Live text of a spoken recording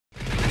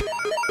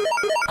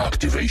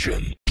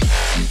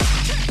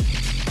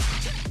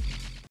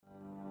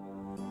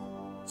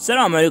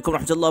السلام عليكم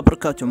ورحمة الله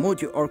وبركاته.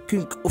 مودي اور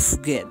كينج اوف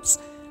جيمز،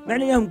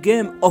 معنا اليوم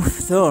جيم اوف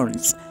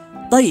ثرونز.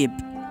 طيب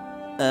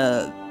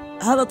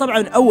هذا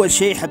طبعا اول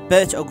شيء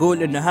حبيت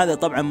اقول انه هذا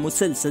طبعا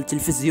مسلسل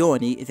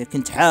تلفزيوني اذا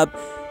كنت حاب.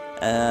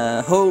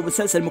 هو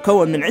مسلسل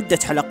مكون من عدة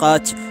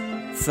حلقات،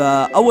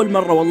 فاول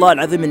مرة والله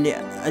العظيم اني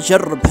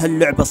اجرب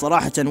هاللعبة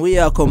صراحة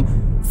وياكم.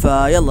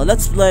 فيلا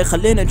ليتس بلاي،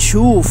 خلينا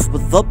نشوف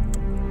بالضبط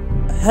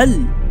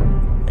هل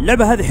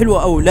اللعبة هذه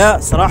حلوة او لا.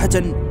 صراحة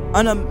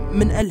انا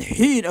من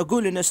الحين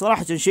اقول انه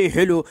صراحة شيء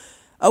حلو.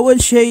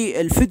 اول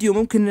شيء الفيديو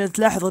ممكن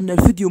تلاحظ ان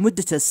الفيديو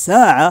مدته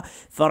ساعة،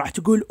 فراح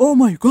تقول اوه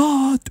ماي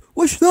جاد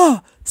وش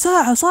ذا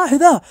ساعة صاحي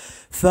ذا.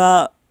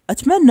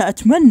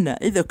 فاتمنى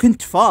اذا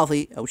كنت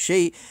فاضي او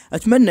شيء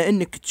اتمنى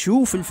انك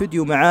تشوف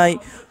الفيديو معاي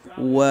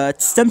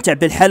وتستمتع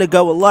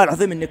بالحلقة. والله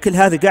العظيم ان كل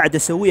هذا قاعد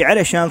اسويه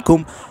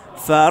علشانكم.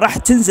 فراح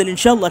تنزل ان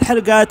شاء الله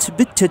الحلقات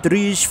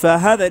بالتدريج،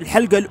 فهذا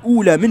الحلقة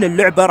الاولى من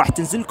اللعبة راح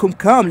تنزلكم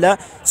كاملة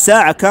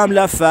ساعة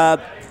كاملة.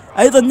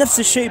 ايضا نفس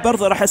الشيء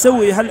برضه راح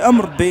اسوي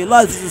هالامر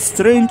بلايف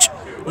سترينج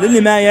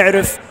للي ما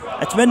يعرف.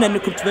 اتمنى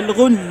انكم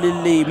تبلغون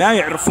للي ما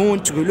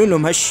يعرفون، تقولون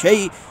لهم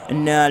هالشيء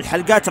ان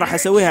الحلقات راح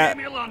اسويها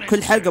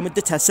كل حلقة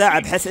مدتها ساعة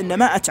بحيث ان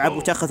ما اتعب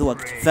وتاخذ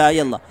وقت.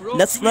 فيلا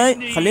ليتس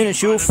بلاي، خلينا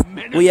نشوف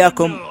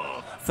وياكم.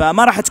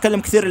 فما راح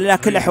اتكلم كثير لانها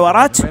كلها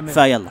حوارات.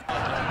 فيلا.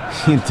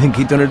 You'd think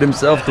he'd done it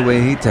himself the way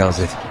he tells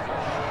it.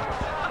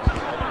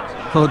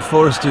 Lord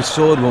Forrester's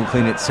sword won't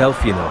clean itself,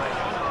 you know.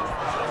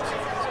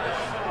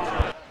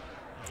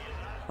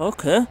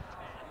 اوكي،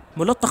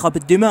 ملطخة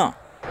بالدماء.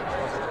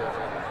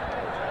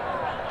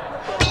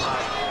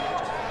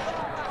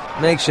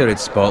 Make sure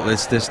it's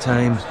spotless this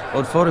time.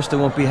 Lord Forrester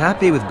won't be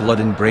happy with blood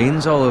and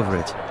brains all over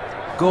it.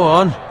 Go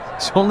on,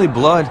 it's only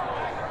blood.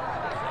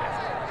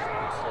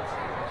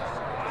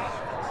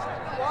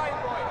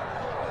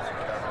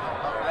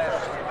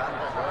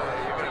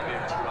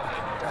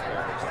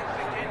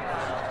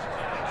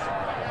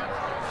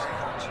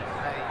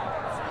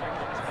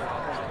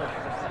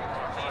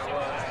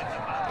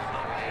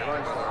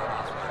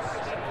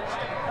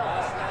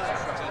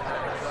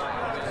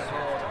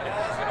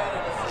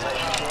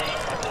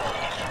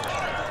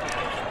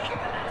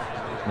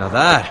 Now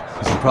that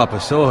is a proper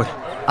sword.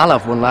 I'll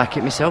have one like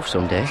it myself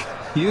someday.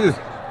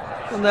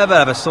 You'll never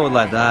have a sword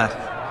like that.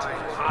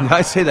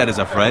 I say that as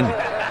a friend.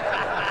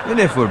 And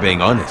if we're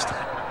being honest,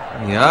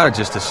 you are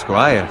just a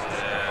squire.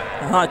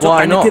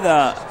 Why not?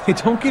 You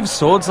don't give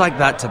swords like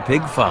that to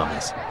pig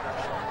farmers.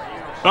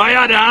 I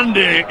had a hand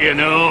in it, you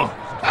know.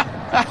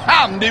 A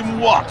hand in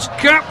what?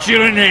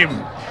 Capturing him.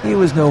 He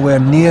was nowhere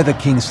near the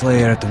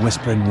Kingslayer at the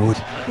Whispering Wood.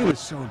 He was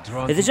so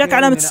drunk. إذا جاك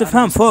علامة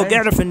استفهام فوق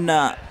اعرف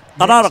إن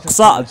قرارك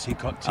صائب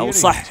أو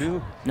صح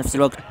نفس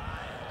الوقت.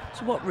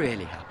 So what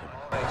really happened?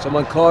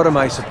 Someone caught him,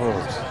 I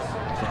suppose.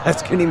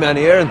 Ask any man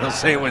here and they'll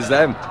say it was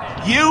them.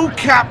 You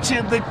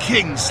captured the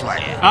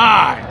Kingslayer?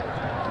 Aye.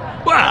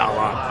 Well,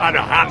 I had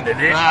a hand in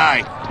it.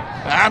 Aye.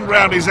 A hand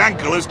round his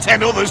ankle as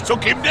 10 others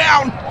took him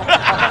down.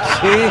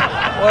 See?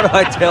 What did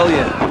I tell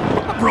you?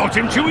 I brought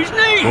him to his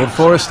knees. Lord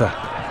Forrester.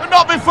 But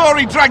not before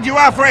he dragged you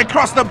halfway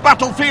across the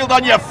battlefield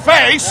on your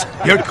face.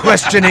 You're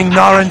questioning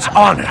Norrin's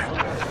honor.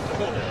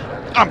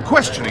 I'm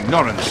questioning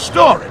Norrin's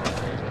story,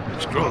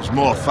 which grows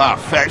more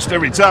far-fetched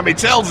every time he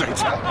tells it.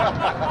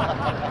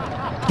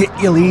 Get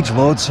your liege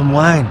lord some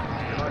wine.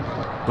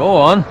 Go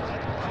on.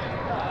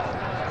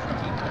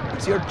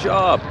 It's your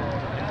job.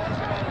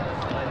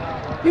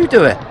 You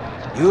do it.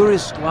 You're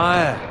his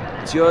squire.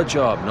 It's your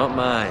job, not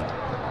mine.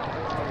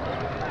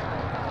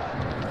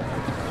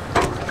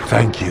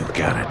 Thank you,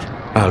 Garrett.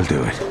 I'll do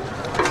it.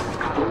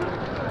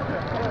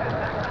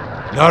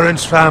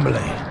 Norrin's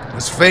family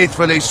has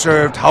faithfully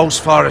served House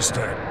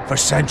Forrester for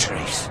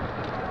centuries.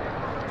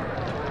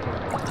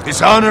 His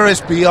honor is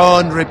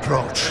beyond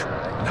reproach,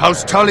 and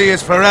House Tully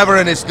is forever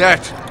in his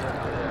debt.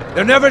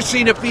 They've never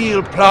seen a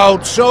field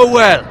ploughed so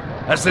well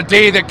as the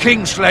day the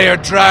Kingslayer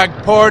dragged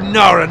poor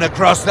Norrin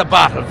across the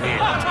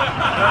battlefield.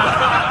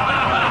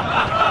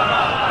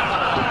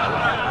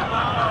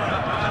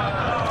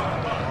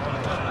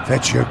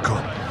 Fetch your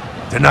cup.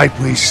 Tonight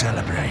we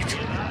celebrate.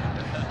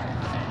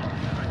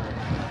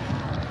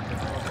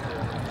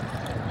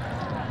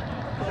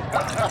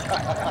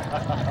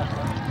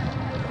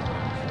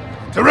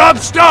 To Robb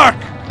Stark,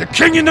 the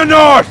King in the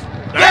North!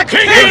 The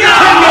King in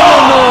the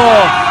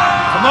North!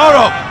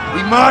 Tomorrow,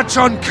 we march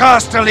on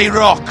Casterly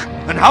Rock,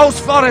 and House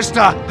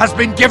Forrester has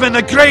been given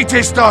the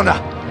greatest honor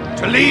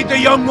to lead the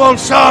Young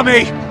Wolf's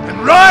army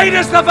and ride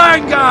as the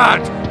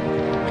vanguard!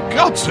 The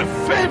gods have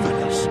favored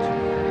us.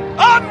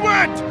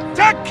 Onward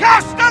to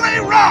Casterly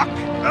Rock!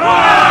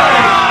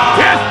 Aye!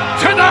 Death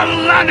to the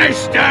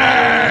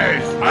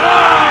Lannisters!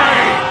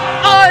 Aye!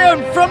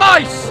 Iron from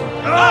ice!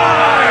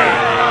 Aye!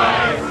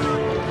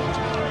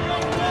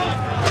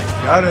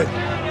 Got it.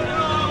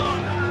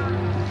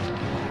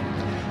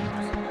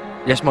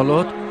 Yes, my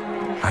lord?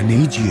 I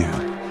need you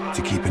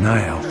to keep an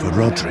eye out for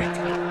Roderick.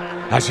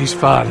 As his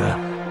father,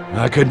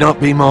 I could not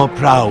be more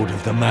proud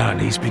of the man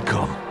he's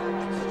become.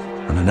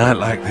 On a night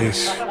like this,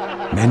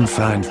 Men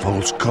find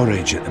false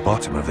courage at the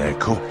bottom of their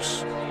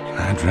cups.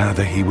 I'd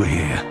rather he were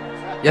here.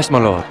 Yes, my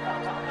lord.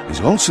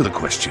 There's also the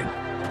question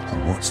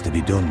of what's to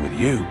be done with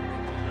you.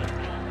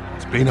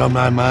 It's been on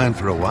my mind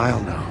for a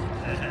while now.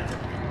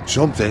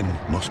 Something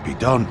must be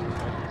done.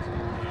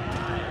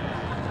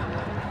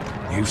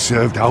 You've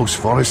served House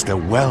Forrester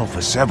well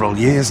for several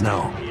years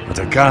now, but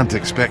I can't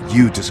expect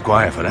you to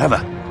squire forever.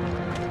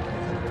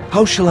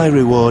 How shall I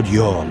reward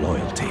your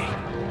loyalty?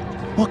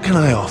 What can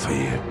I offer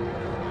you?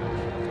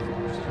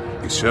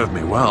 You served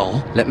me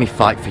well. Let me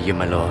fight for you,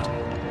 my lord.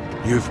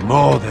 You've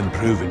more than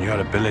proven your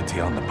ability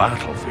on the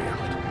battlefield.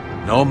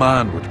 No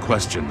man would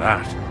question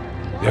that.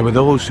 There were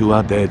those who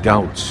had their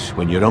doubts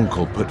when your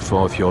uncle put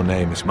forth your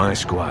name as my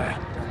squire.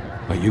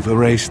 But you've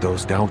erased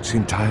those doubts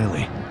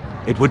entirely.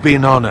 It would be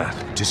an honor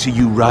to see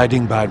you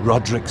riding by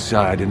Roderick's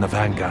side in the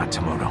vanguard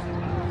tomorrow.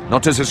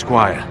 Not as a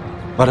squire,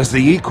 but as the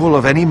equal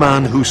of any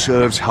man who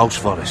serves House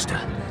Forrester.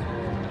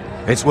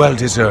 It's well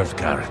deserved,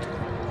 Garrett.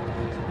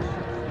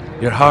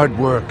 Your hard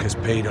work has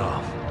paid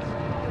off.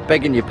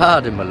 Begging your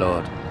pardon, my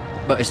lord,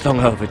 but it's long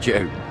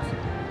overdue.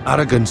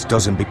 Arrogance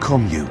doesn't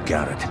become you,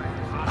 Garrett.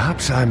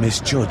 Perhaps I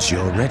misjudge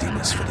your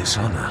readiness for this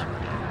honor.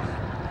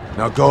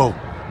 Now go,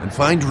 and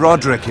find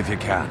Roderick if you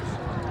can.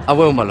 I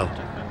will, my lord.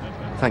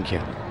 Thank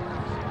you.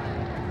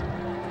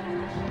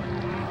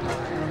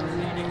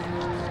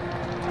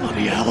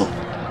 Bloody hell.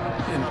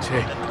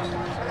 Empty.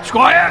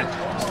 Squire!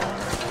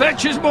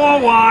 Fetch us more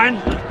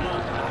wine!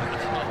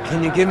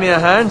 Can you give me a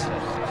hand?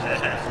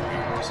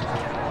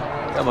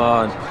 Come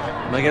on,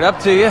 make it up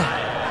to you.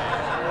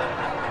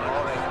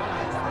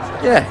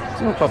 Yeah,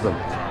 it's no problem.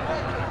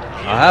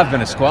 I have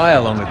been a squire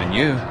longer than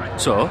you.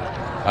 So?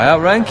 I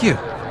outrank you.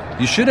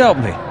 You should help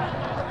me.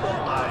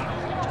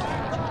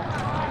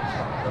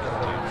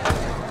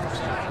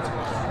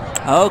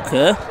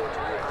 اوكي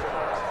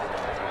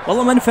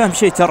والله ماني فاهم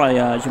شيء ترى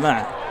يا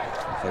جماعة.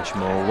 Fetch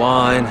more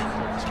wine,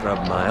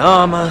 scrub my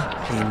armor,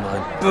 clean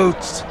my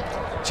boots.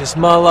 Just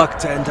my luck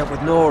to end up with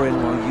Norin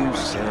while you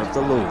serve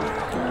the Lord.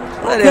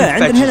 Let him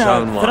fetch his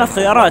own عندنا wine. ثلاث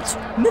خيارات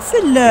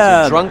مثل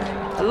He's a drunk,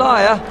 a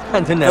liar,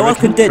 and an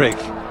arrogant prick.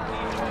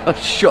 Oh,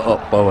 shut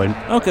up, Bowen.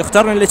 اوكي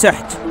اخترنا اللي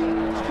تحت.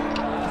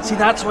 See,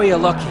 that's where you're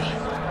lucky.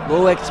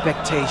 Low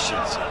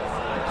expectations.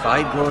 If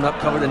I'd grown up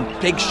covered in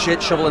pig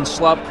shit, shovel and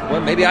slop,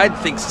 well, maybe I'd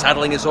think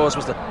saddling his horse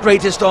was the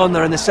greatest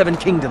honour in the Seven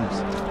Kingdoms.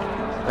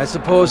 I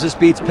suppose this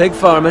beats pig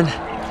farming.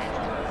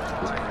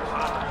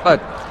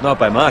 But not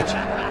by much.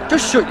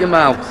 Just shut your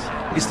mouth.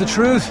 It's the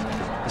truth.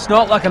 It's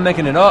not like I'm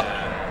making it up.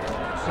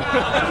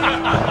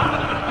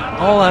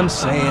 All I'm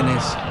saying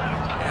is,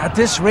 at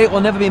this rate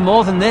we'll never be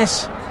more than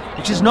this,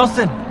 which is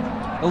nothing.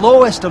 The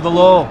lowest of the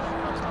low.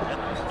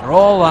 For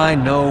all I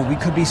know, we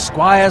could be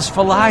squires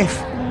for life.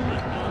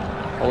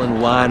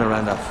 Pulling wine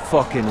around a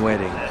fucking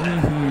wedding.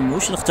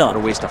 وش What a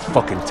نختار؟ waste of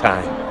fucking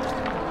time.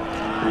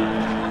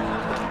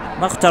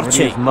 ما اخترت Maybe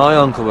شيء. if my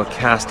uncle were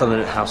cast on it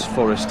at House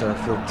Forrester, I'd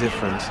feel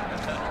different.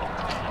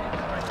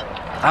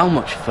 How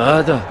much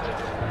further?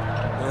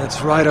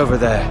 It's right over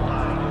there.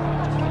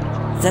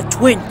 The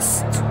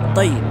twins.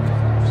 طيب.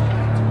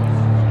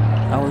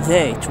 أو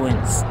they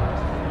twins.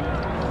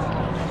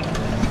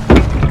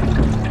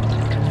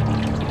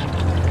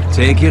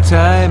 Take your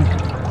time.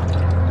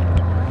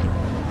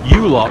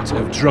 You lot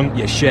have drunk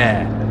your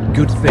share.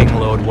 Good thing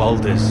Lord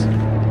Walder's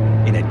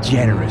in a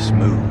generous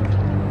mood.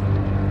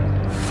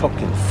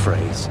 Fucking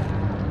phrase.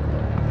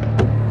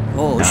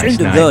 أوه وش Nice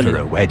عندهم night for ذولي؟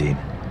 a wedding.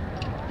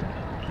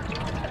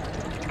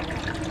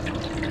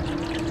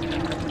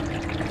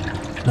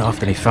 Not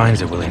often he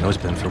finds a willing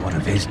husband for one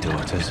of his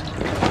daughters.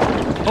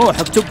 أوه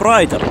حق توب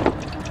رايدر.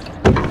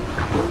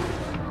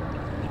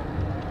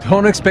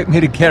 Don't expect me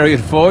to carry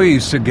it for you,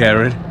 Sir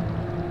Garrett.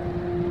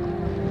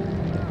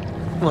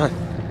 What?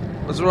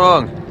 What's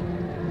wrong?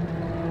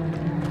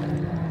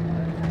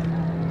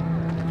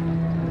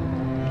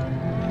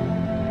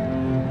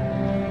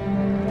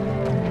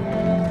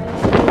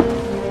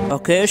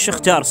 اوكي ايش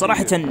اختار؟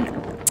 صراحة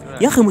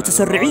يا اخي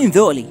متسرعين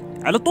ذولي،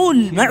 على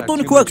طول ما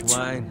يعطونك وقت.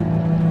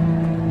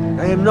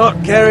 I am not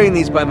carrying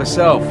these by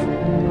myself.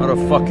 Not a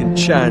fucking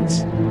chance.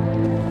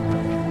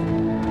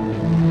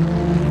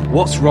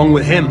 What's wrong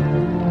with him?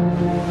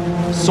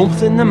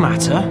 Something the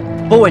matter?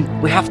 Bowen,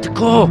 we have to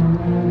go.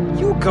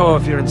 You go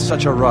if you're in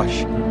such a rush.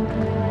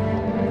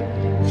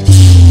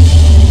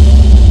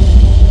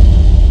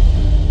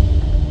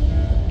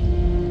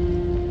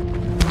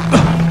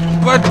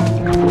 But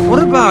what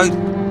about?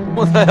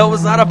 What the hell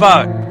was that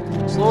about?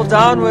 Slow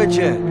down, would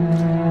you?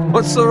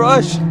 What's the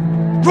rush?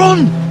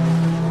 Run!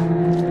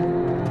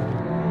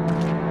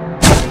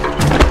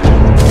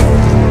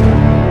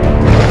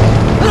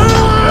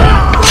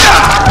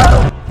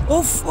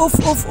 اوف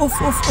اوف اوف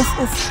اوف اوف اوف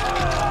اوف.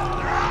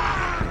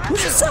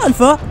 وش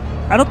السالفة؟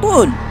 على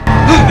طول.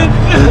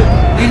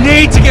 You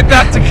need to get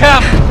back to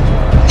camp.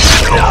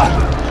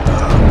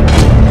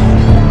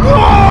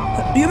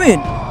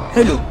 يمين.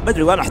 حلو، ما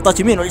ادري وين حطيت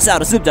يمين ولا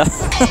يسار الزبدة.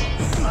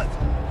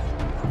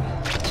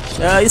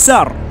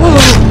 يسار.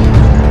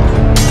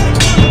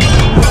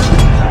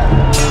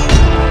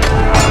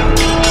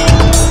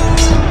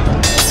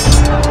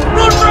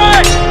 Run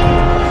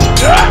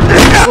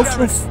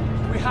اوف.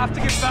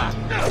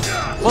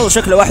 والله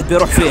شكله واحد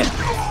بيروح فيه.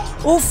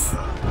 اوف.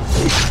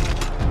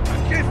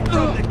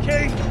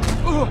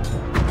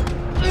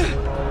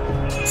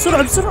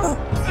 بسرعة بسرعة.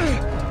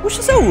 وش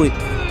اسوي؟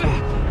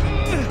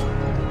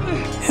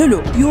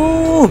 حلو.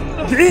 يوه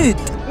بعيد.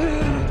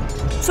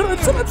 بسرعة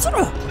بسرعة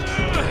بسرعة.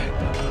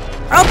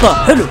 عطى.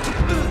 حلو.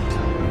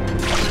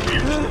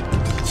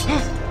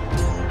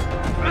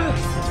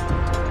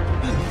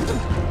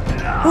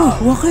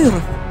 اوه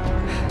واخيرا.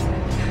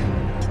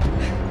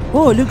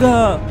 اوه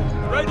لقى.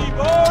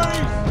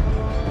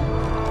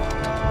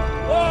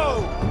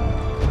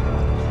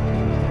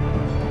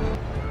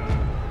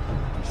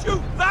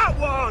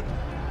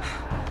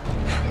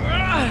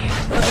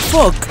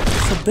 فوق.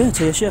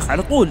 خبيته يا شيخ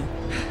على طول.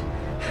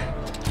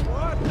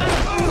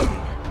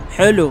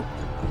 حلو.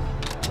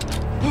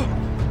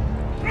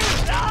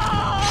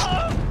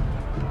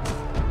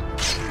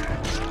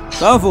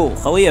 كفو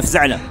خويه في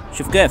زعله.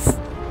 شوف كيف.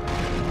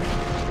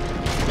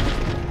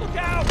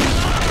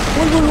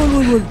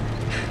 ول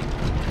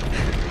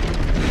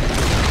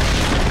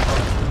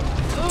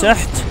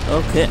تحت.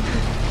 اوكي.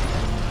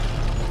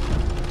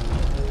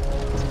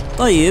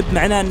 طيب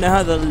معناه ان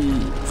هذا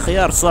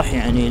الخيار صح،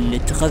 يعني اللي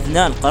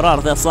اتخذناه القرار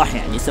ذا صح،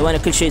 يعني سوينا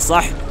كل شيء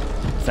صح،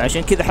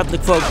 فعشان كذا حط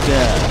لك فوق.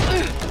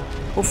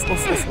 اوف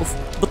اوف اوف اوف.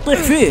 بتطيح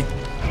فيه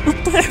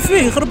بتطيح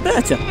فيه يخرب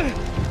بيته.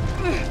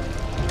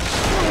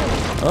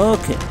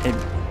 اوكي حلو.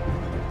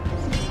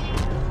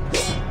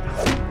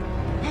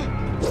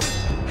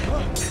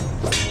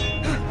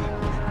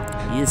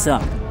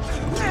 يسار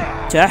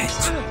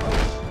تحت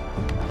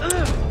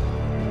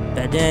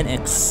بعدين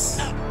اكس.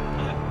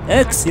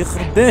 اكس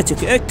يخرب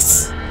بيتك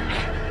اكس.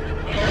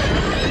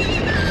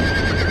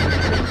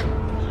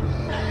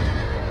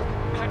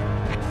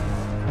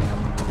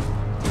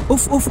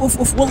 اوف اوف اوف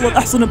اوف. والله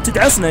الاحصنة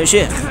بتدعسنا يا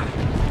شيخ،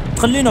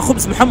 تخلينا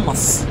خبز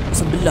محمص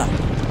اقسم بالله.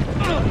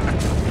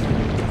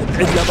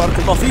 ابعد لا بارك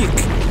الله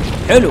فيك.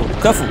 حلو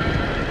كفو.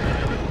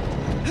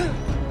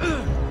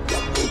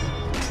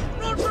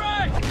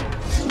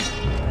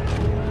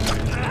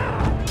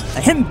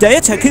 الحين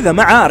بدايتها كذا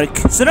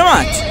معارك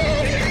سلامات.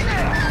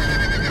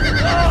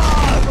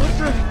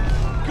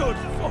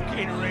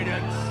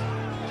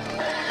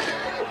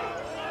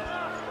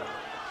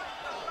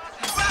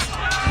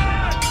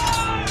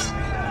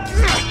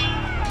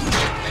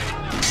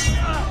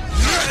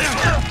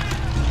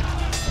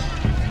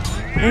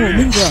 اوه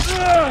من ذا؟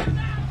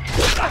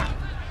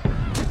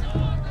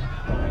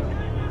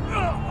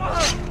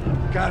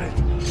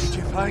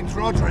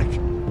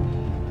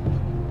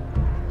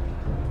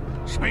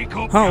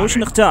 ها وش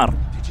نختار؟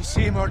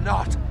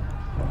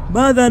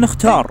 ماذا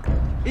نختار؟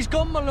 He's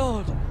gone, my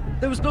lord.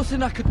 There was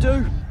nothing I could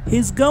do.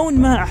 He's gone.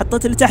 ما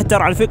حطيت اللي تحت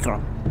ترى على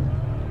فكرة.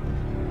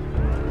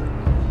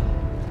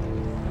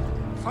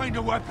 Find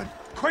a weapon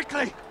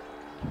quickly.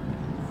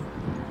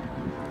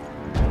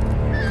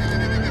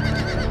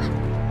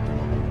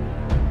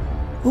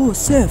 اوه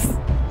سيف.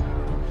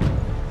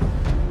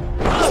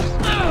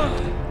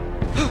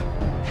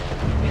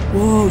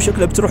 واو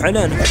شكلها بتروح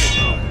علينا.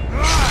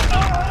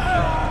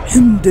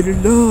 الحمد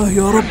لله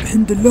يا رب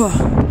الحمد لله.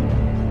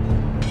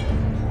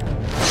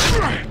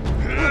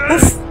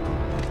 اوف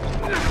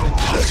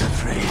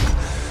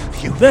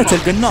بيت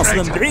القناص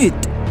من بعيد.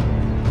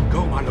 Go,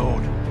 my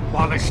lord,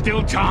 while there's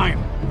still time.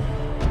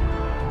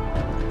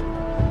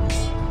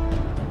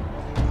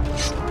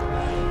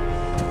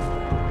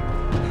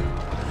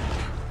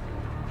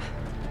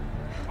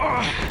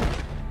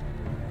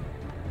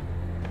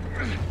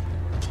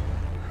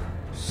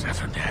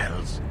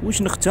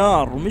 وش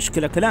نختار؟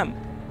 ومشكلة كلام.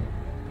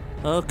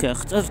 اوكي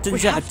اخترت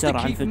الجهد ترى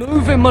على فكرة.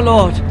 Moving, my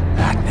lord.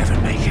 I'd never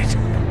make it.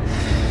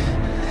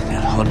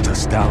 They'll hunt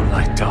us down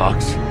like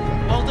dogs.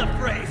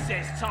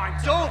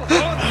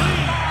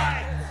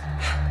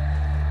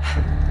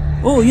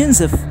 اوه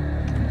ينزف.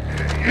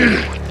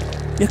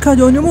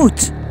 يكاد ان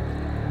يموت.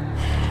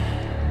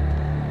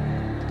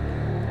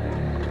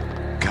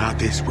 Guard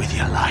this with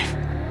your life.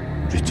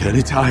 Return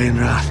it to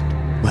Ironrath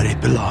where it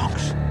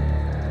belongs.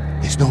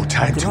 There's no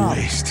time to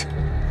waste.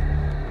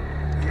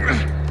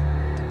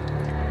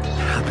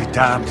 I'll be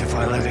damned if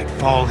I let it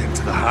fall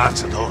into the hands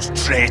of those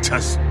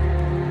traitors.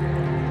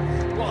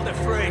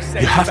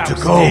 You have to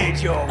go.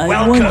 I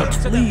won't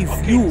leave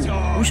you.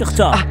 وش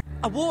اختار؟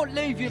 I won't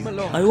leave you, my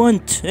lord. I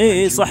won't.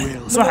 ايه صح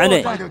صح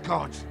عليه.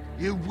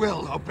 You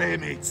will obey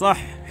me. صح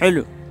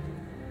حلو.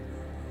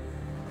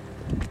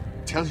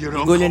 Tell your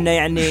يقول انه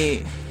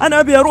يعني انا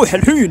ابي اروح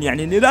الحين،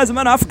 يعني اني لازم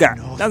انا افقع،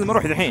 لازم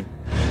اروح الحين.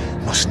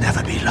 Must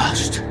never be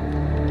lost.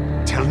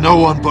 Tell no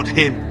one but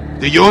him.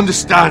 Do you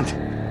understand?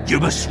 You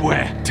must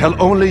swear. Tell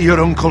only your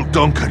Uncle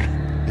Duncan.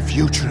 The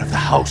future of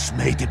the house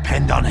may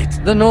depend on it.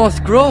 The North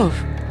Grove,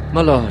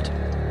 my lord.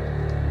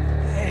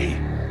 Hey,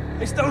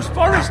 it's those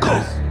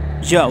foresters.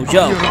 جاو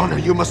Your honor,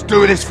 you must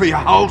do this for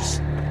your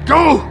house.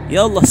 Go!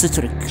 يلا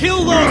سترك.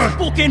 Kill those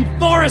fucking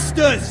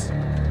foresters.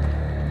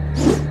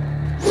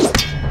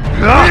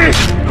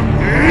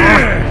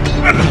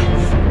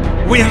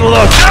 We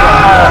look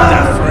all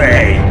the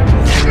fray.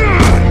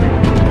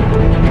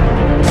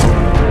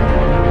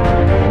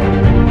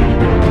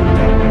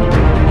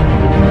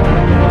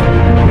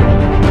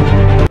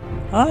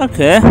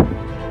 اوكي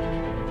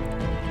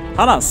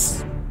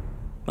خلاص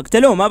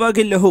اقتلوه، ما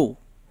باقي الا هو.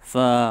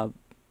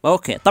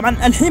 اوكي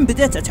طبعا الحين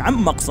بديت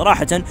اتعمق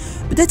صراحة،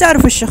 بديت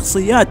اعرف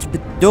الشخصيات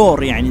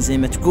بالدور يعني زي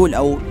ما تقول،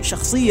 او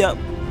شخصية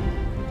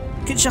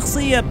كل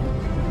شخصية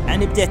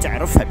يعني بديت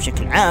اعرفها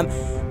بشكل عام.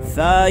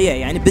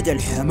 يعني بدأ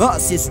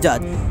الحماس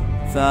يزداد.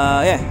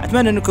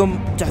 اتمنى انكم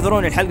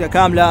تحضرون الحلقة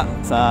كاملة.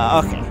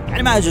 اوكي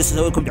يعني ما اجلس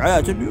اسوي لكم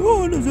دعايات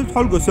اني نزلت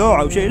حلقة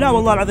ساعة وشيء، لا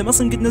والله العظيم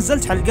اصلا قد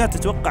نزلت حلقات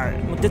اتوقع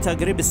مدتها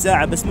قريب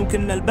الساعة، بس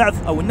ممكن البعض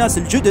او الناس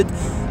الجدد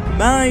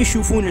ما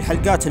يشوفون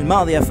الحلقات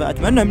الماضية،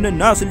 فاتمنى من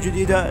الناس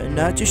الجديدة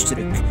انها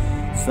تشترك.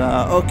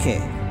 اوكي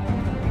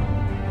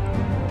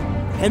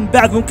الحين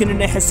بعد ممكن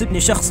انه يحسبني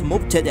شخص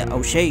مبتدئ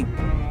او شيء،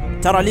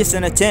 ترى لي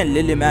 2 سنين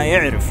للي ما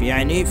يعرف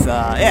يعني.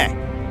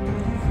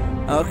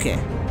 اوكي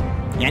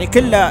يعني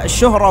كل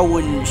الشهرة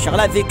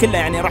والشغلات ذي كلها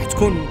يعني راح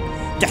تكون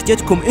تحت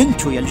يدكم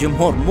انتو يا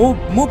الجمهور،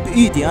 مو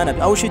بايدي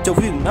انا. اول شيء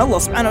التوفيق من الله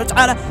سبحانه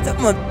وتعالى،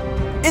 ثم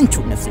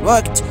انتو بنفس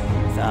الوقت.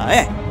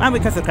 ما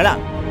بكثر كلام.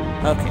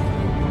 اوكي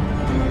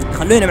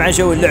خلينا مع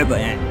جو اللعبة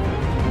يعني.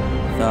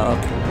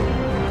 اوكي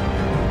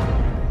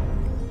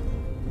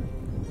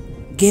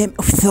جيم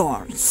اوف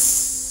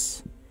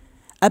ثرونز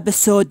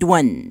ابسود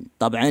 1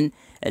 طبعا،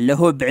 اللي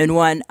هو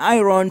بعنوان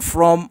ايرون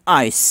فروم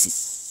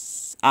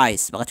ايس.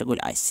 بغيت اقول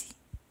ايسي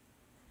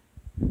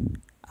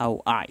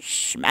او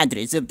عايش، ما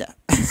ادري زبدة.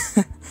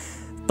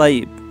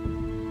 طيب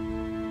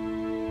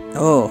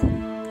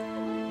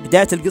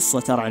بداية القصة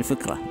ترى على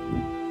فكرة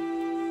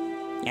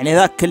يعني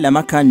ذاك كله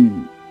ما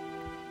كان،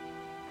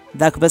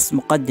 ذاك بس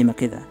مقدمة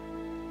كذا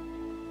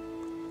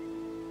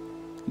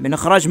من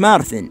اخراج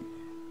مارثن.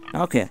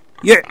 اوكي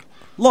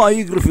الله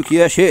يقرفك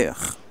يا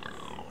شيخ،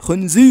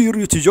 خنزير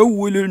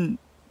يتجول.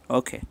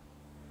 اوكي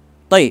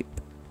طيب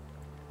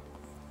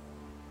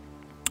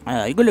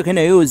يقول لك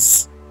هنا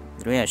يوز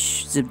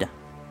رياش زبدة.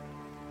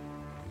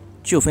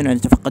 تشوف هنا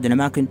نتفقد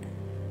الأماكن.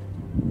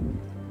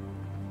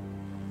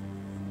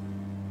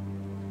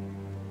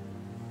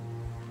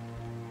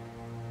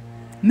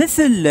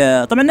 مثل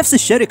طبعا نفس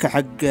الشركة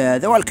حق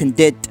ذا والكينج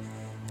ديد.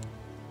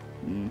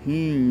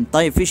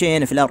 طيب في شيء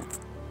هنا في الأرض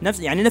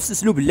نفس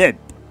أسلوب اللعب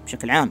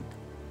بشكل عام.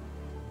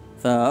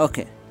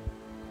 أوكي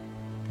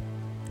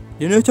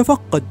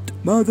لنتفقد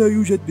ماذا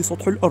يوجد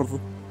بسطح الأرض.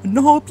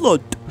 إنها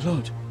بلود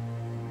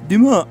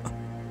دماء.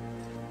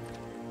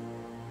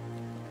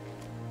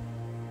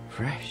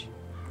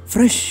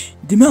 فريش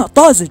دماء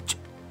طازج.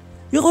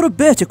 يغرب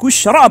بيتك، وش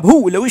شراب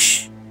هو ولا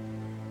وش؟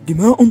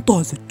 دماء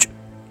طازج.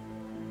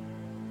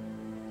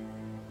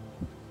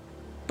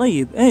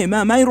 طيب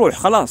ما يروح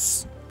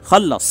خلص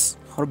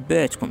خرب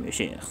بيتكم يا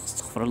شيخ،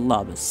 استغفر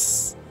الله.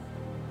 بس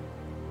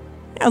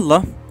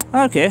يلا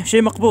اوكي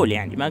شيء مقبول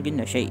يعني، ما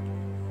قلنا شيء.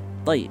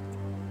 طيب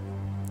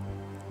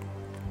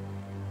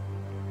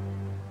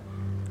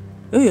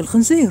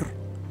الخنزير،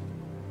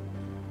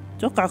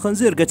 اتوقع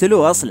خنزير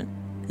قتلوه اصلا.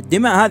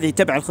 الدماء هذه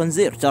تبع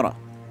الخنزير ترى.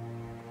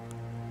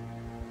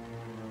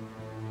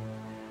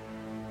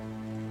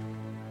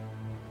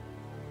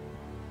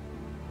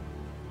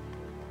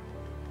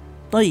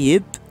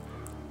 طيب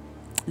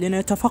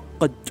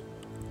لنتفقد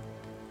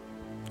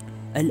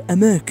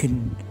الأماكن.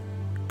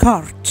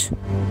 كارت.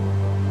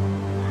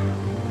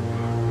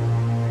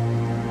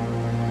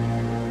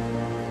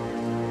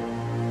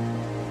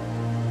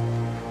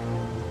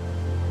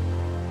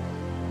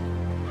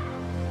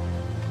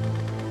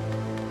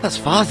 That's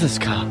Father's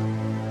car.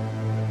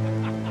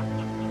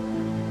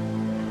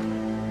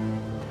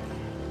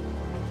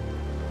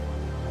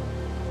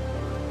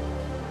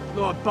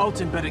 Lord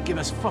Bolton better give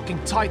us fucking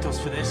titles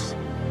for this.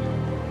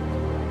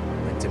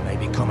 Winter may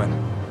be coming,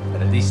 but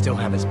at least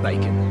he'll have his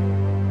bacon.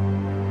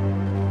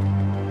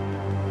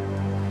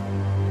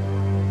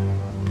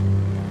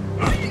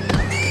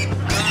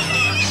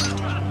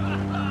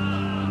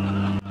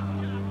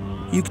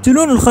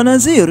 يقتلون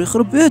الخنازير،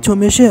 يخرب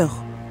بيتهم يا شيخ،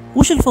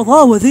 وش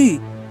الفضاوة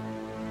ذي؟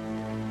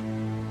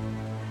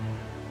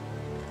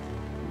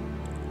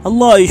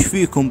 الله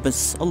يشفيكم،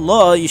 بس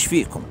الله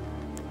يشفيكم،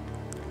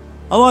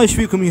 الله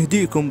يشفيكم،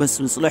 يهديكم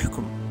بس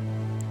ويصلحكم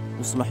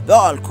ويصلح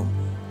بالكم.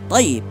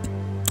 طيب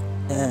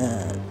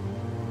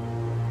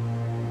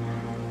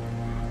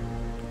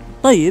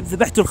طيب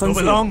ذبحتوا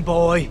الخنزير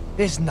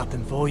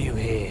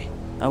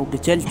أو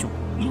قتلتوا.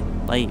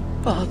 طيب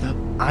Father,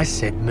 I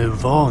said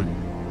move on.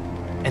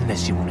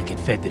 Unless you want to get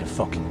fed to the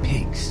fucking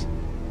pigs.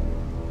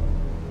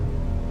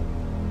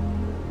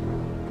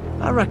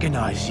 I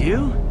recognize you.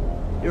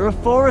 You're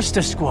a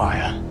Forester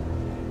Squire.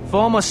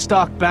 Former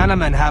Stark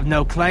bannermen have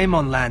no claim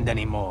on land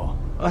anymore.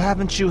 Or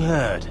haven't you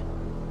heard?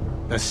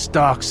 The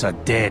Starks are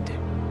dead.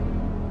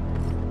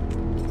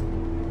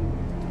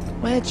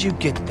 Where'd you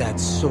get that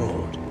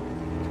sword?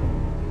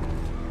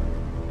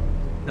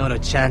 Not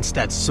a chance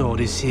that sword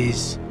is his.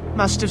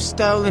 Must have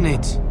stolen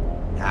it.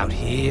 Out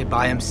here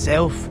by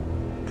himself.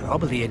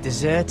 Probably a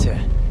deserter.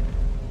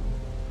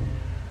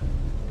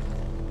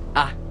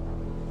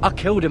 I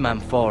killed a man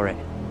for it.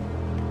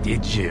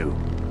 Did you?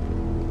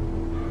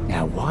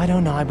 Now why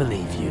don't I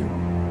believe you?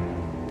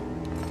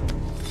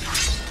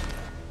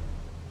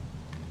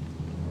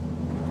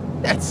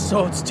 That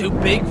sword's too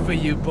big for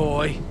you,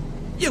 boy.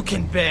 You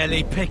can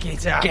barely pick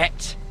it up.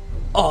 Get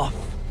off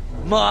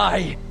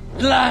my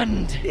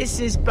land!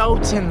 This is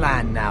Bolton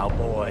land now,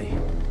 boy.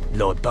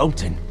 Lord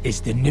Bolton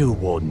is the new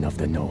Warden of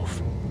the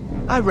North.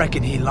 I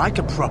reckon he'd like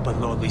a proper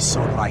lordly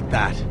sword like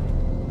that.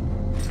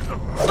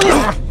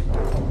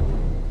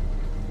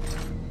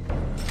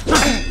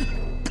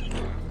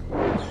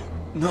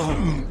 No.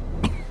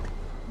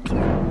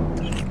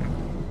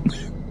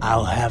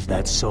 I'll have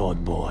that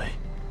sword, boy.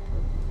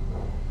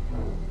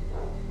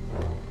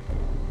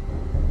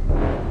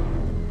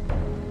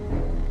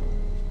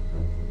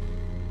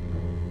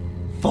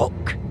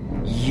 Fuck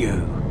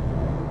you.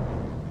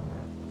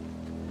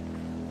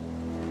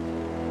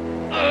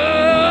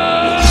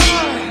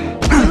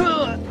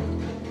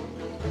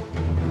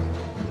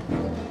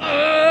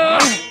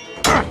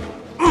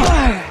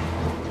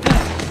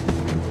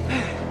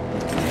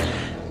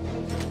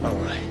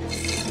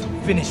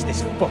 Finish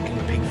this fucking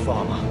pig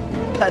farmer.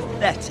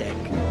 Pathetic.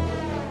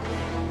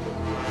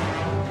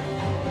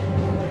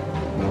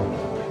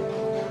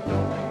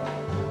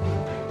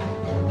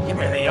 You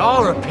really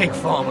are a pig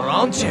farmer,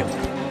 aren't you?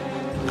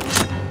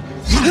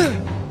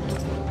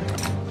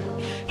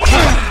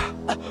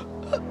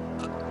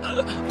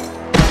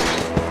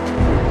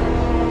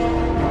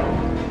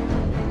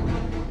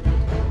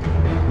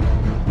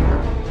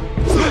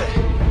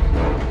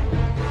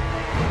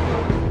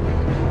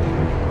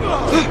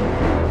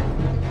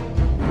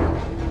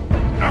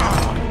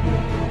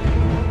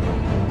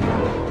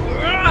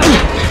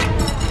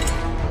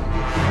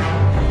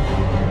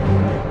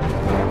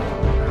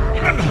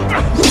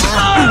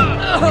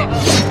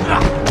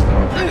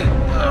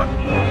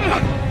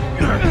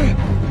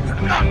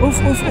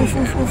 اوف اوف اوف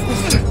اوف اوف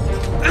اوف.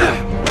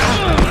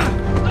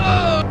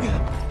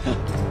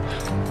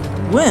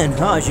 وين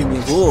هاجم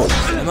يقول؟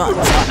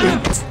 ما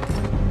صحيت.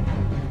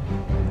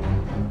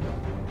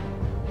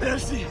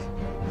 Mercy,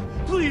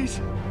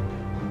 please.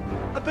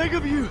 I beg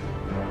of you.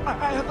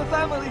 I have a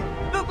family.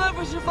 They'll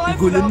never survive.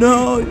 يقول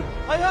النهاية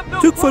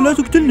تكفى لا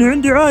تقتلني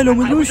عندي عائلة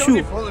ومدري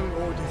وشو.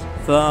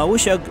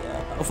 فوش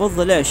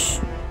افضل ايش؟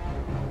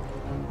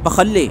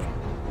 بخليه.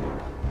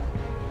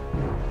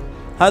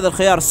 هذا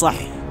الخيار الصح.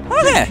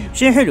 اوكي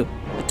شيء حلو.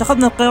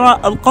 اتخذنا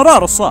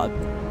القرار الصائب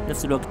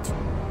نفس الوقت.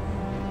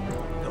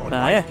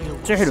 فايه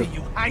شيء حلو.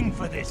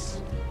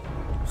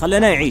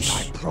 خلينا يعيش.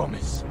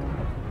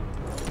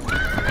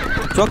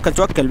 توكل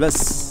توكل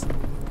بس.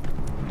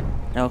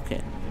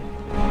 اوكي.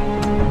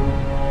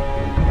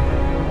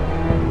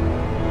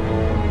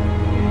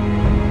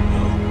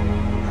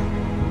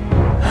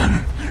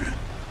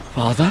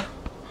 Father?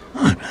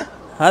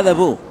 هذا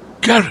ابوه.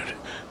 Garrett,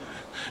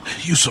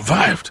 you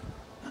survived.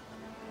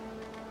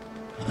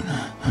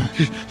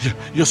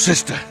 Your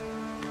sister.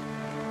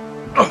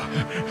 Oh,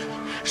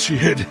 she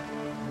hid.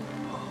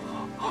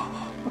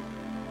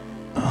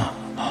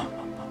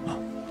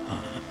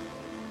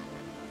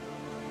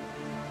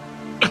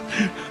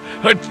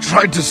 I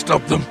tried to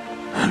stop them.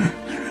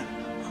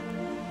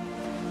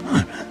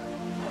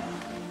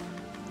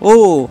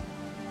 اوه.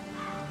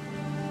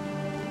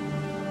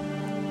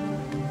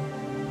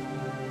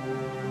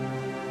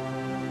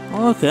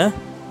 اوكي.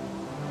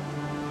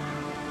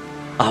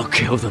 I'll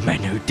kill the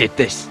men who did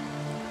this.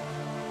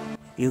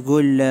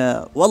 يقول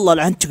والله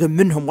لا انتقم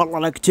منهم والله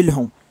لا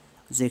اقتلهم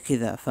زي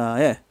كذا.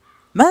 فايه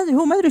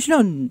هو ما ادري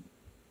شلون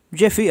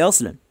جاء فيه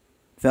اصلا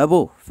في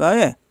ابوه.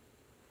 فايه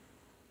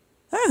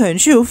اوكي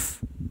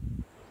نشوف.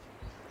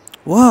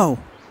 واو.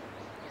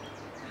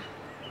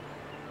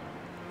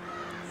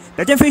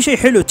 بعدين في شيء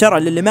حلو ترى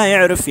للي ما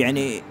يعرف،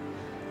 يعني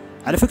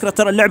على فكرة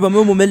ترى اللعبة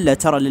مو مملة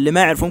ترى للي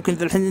ما يعرف. ممكن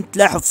الحين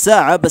تلاحظ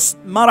ساعة بس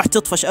ما راح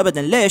تطفش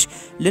ابدا. ليش؟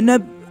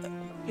 لأنه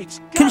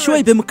كل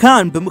شوي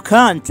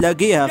بمكان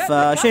تلاقيها.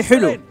 فشيء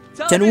حلو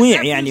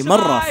تنويع يعني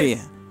مرة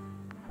فيها.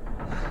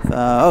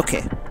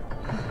 اوكي.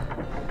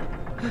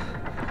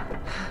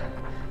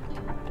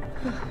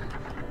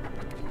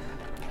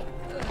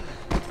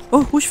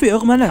 اوه وش في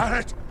اغمى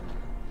له؟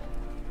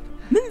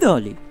 من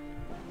ذولي؟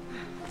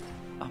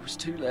 I was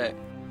too late.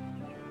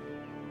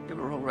 They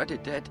were already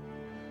dead.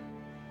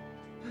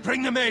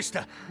 Bring the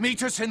maester.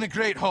 Meet us in the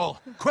Great Hall.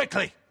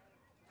 Quickly.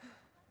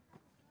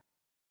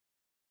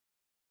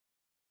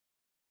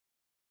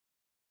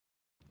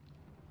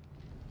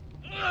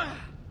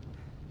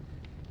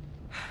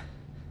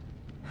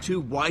 Two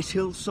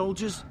Whitehill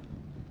soldiers?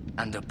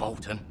 And a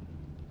Bolton.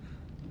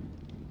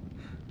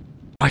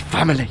 My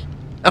family.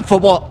 And for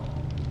what?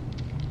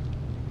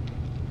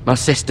 My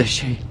sister,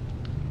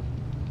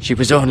 she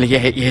was only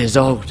 8 years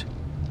old.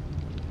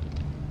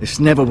 This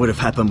never would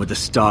have happened with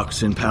the Starks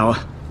in power.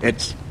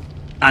 It's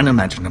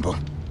unimaginable.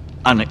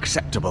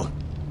 Unacceptable.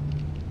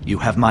 You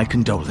have my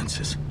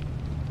condolences.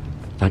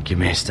 Thank you,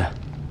 Maester.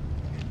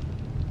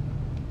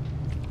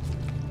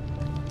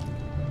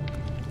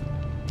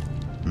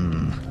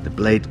 The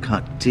blade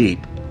cut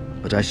deep,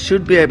 but I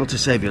should be able to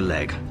save your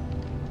leg.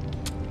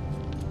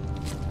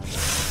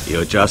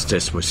 Your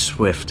justice was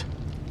swift.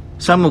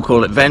 Some will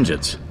call it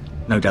vengeance.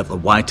 No doubt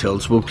the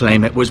Whitehills will claim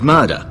it was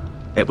murder.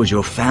 It was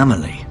your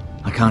family.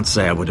 I can't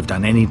say I would have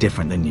done any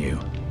different than you.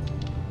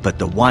 But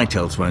the White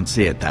Elves won't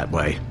see it that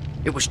way.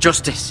 It was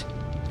justice.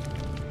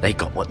 They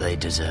got what they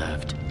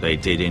deserved. They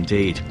did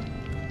indeed.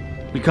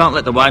 We can't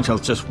let the White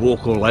Elves just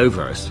walk all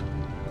over us.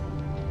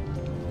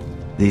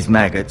 These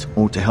maggots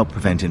ought to help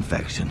prevent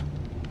infection.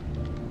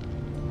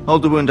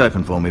 Hold the wound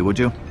open for me, would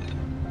you?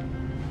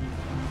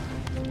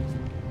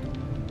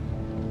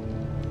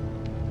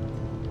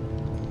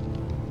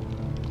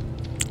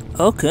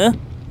 اوكي.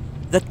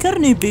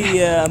 ذكرني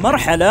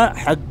بمرحلة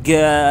حق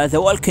ذا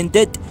والكينج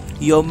ديد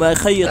يوم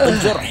يخيط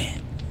الجرح.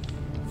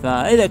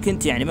 فإذا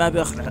كنت يعني ما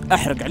ابي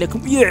احرق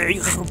عليكم،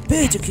 يخرب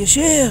بيتك يا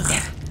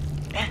شيخ،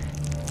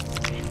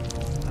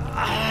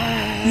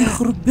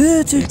 يخرب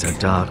بيتك. These are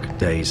dark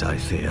days, I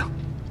fear.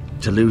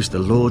 To lose the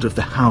lord of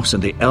the house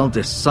and the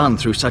eldest son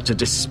through such a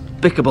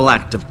despicable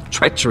act of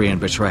treachery and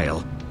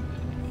betrayal.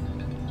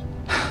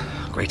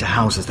 Greater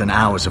houses than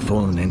ours have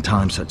fallen in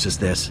times such as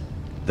this.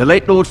 The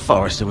late Lord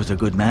Forrester was a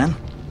good man.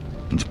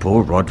 And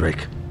poor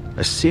Roderick.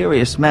 A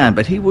serious man,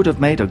 but he would have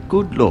made a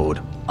good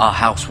lord. Our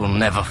house will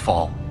never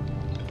fall.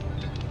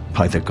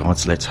 By the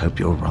gods, let's hope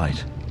you're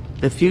right.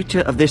 The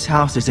future of this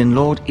house is in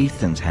Lord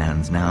Ethan's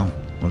hands now,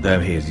 although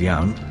he is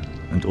young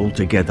and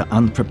altogether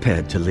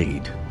unprepared to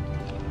lead.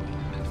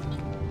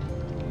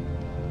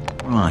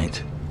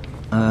 Right.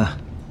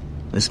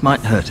 This might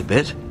hurt a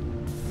bit.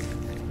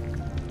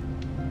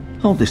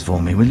 Hold this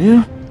for me, will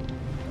you?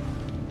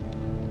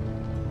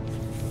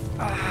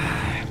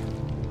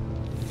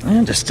 I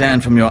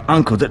understand from your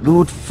uncle that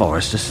Lord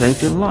Forrester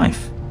saved your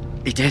life.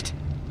 He did.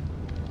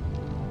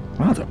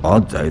 Rather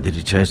odd, though, that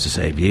he chose to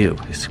save you,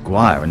 his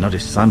squire, and not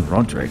his son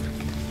Roderick.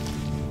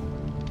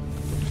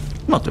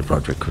 Not that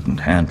Roderick couldn't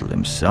handle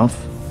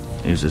himself.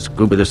 He was as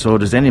good with a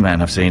sword as any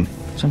man I've seen.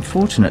 It's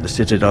unfortunate the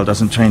Citadel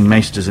doesn't train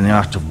maesters in the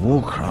art of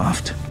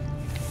warcraft.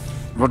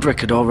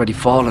 Roderick had already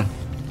fallen.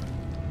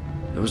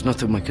 There was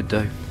nothing we could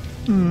do.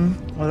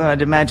 Although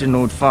I'd imagine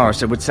Lord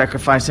Forrester would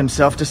sacrifice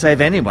himself to save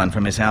anyone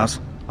from his house,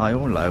 high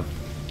or low.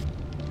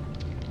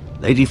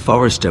 Lady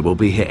Forrester will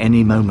be here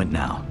any moment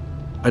now.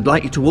 I'd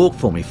like you to walk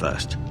for me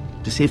first,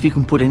 to see if you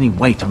can put any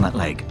weight on that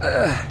leg.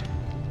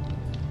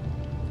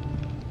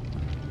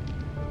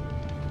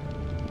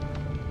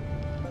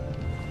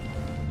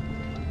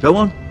 Go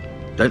on.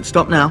 Don't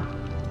stop now.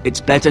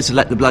 It's better to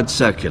let the blood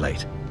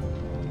circulate.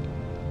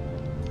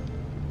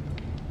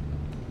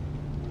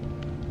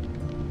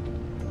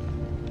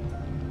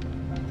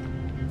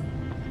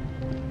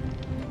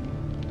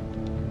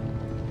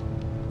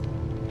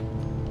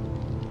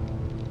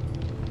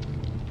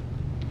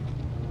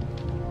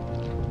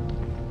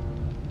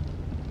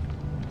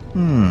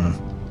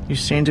 You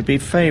seem to be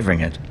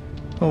favouring it.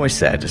 Always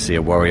sad to see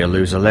a warrior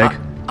lose a leg.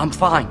 I'm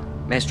fine,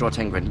 Maestro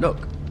Tingrin.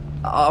 Look,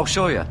 I'll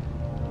show you.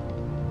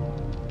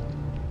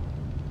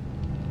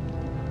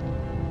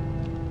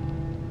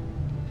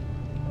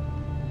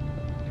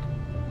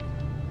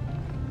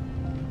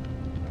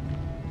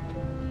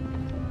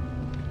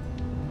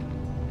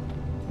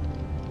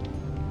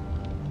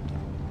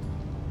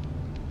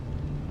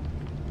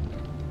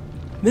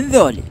 من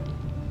ذولي.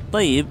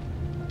 طيب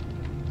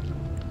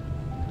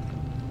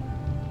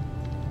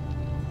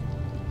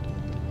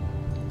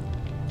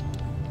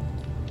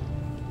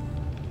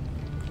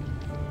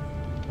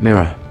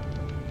Mirror.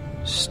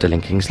 Still in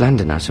King's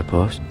Landing, I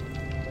suppose.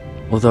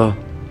 Although,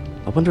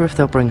 I wonder if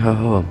they'll bring her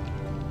home.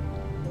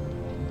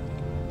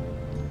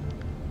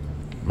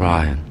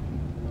 Ryan.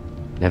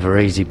 Never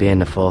easy being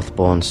the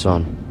fourth-born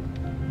son.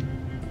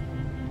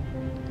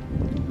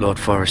 Lord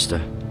Forrester.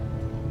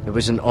 It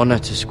was an honour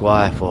to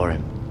squire for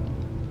him.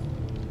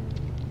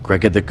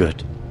 Gregor the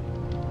Good.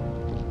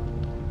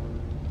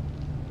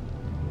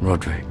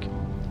 Roderick.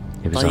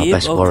 He was our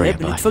best warrior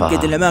by far.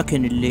 بنتفقد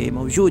الأماكن اللي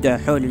موجودة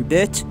حول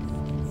البيت.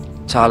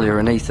 Talia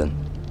and Ethan.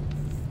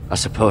 I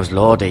suppose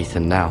Lord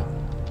Ethan now.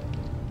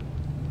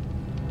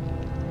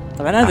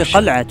 طبعا هذه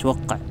قلعة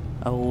أتوقع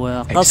أو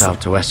قصر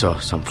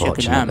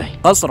بشكل عام.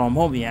 قصرهم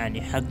هم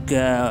يعني حق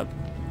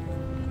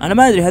أنا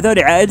ما أدري هذول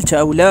عائلته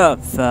أو لا،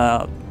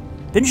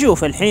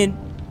 فبنشوف الحين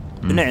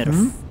بنعرف.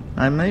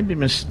 I may be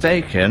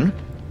mistaken.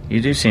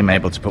 You do seem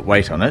able to put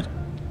weight on it.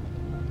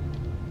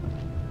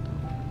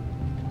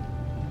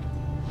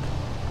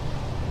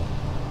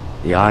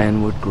 The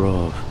Ironwood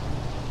Grove.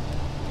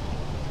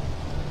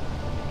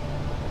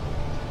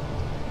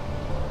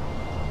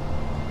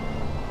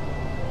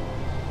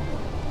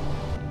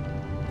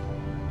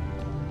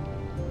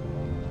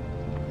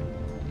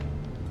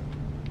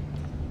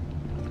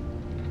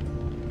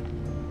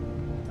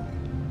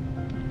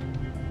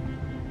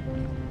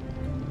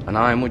 An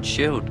ironwood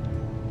shield.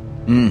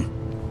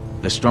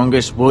 The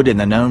strongest wood in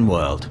the known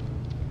world.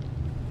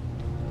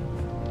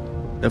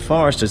 The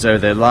foresters owe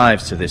their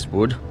lives to this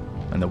wood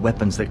and the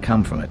weapons that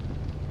come from it.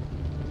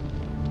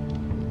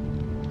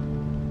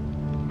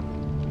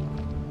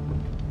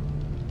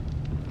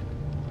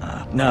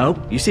 No,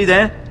 you see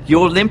there?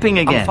 You're limping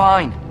again. I'm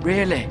fine,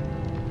 really.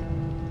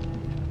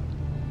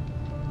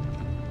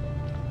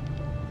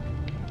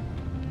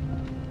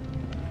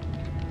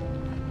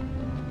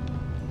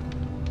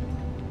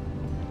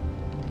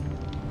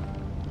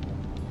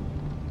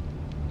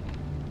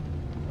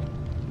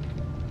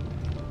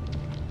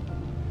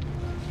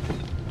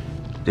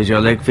 Did your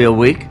leg feel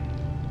weak?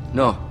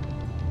 No.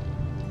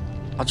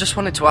 I just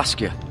wanted to ask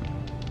you.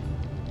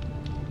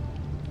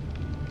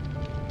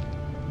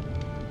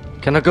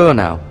 Can I go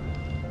now?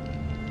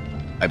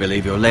 I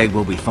believe your leg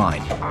will be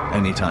fine.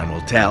 Only time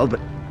will tell, but...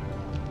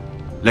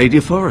 Lady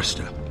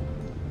Forrester.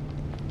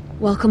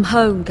 Welcome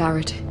home,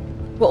 Garrett.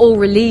 We're all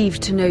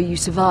relieved to know you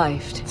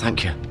survived.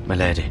 Thank you, my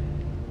lady.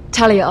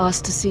 Talia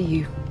asked to see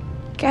you.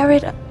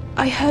 Garrett,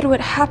 I heard what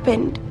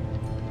happened.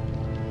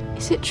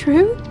 Is it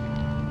true?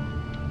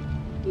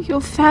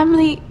 Your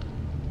family...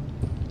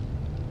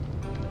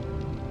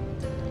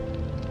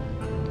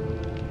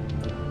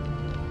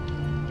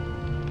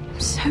 I'm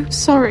so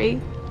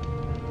sorry.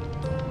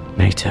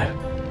 Me too.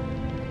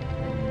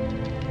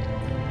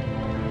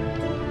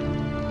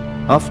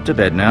 Off to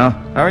bed now.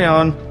 Hurry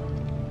on.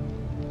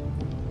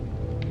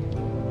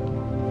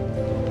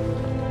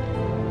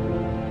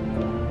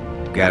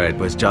 Garrett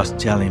was just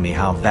telling me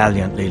how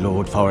valiantly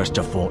Lord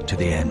Forrester fought to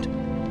the end,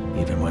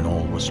 even when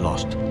all was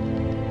lost.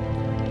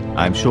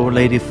 I'm sure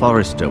Lady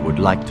Forrester would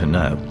like to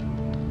know.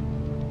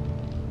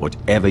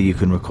 Whatever you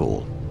can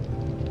recall.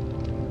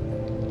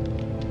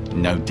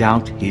 No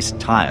doubt he's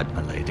tired,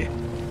 my lady.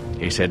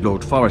 He said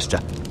Lord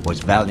Forrester was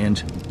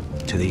valiant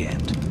to the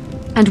end.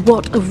 And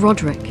what of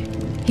Roderick?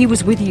 He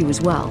was with you as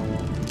well.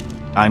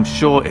 I'm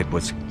sure it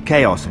was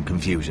chaos and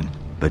confusion.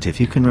 But if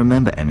you can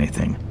remember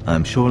anything,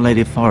 I'm sure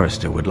Lady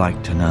Forrester would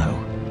like to know.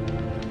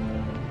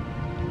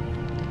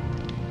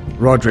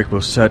 Roderick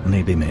will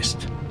certainly be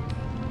missed.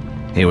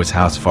 He was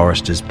House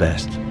Forrester's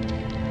best.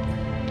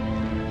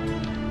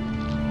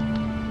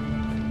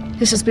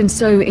 This has been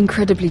so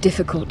incredibly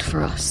difficult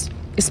for us,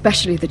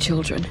 especially the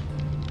children.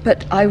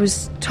 But I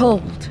was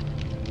told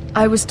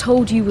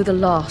you were the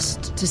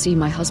last to see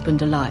my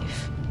husband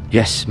alive.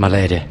 Yes, my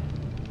lady.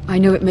 I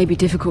know it may be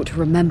difficult to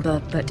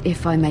remember, but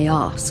if I may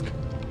ask,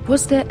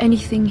 was there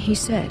anything he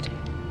said?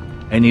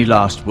 Any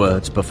last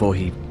words before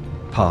he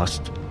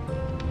passed?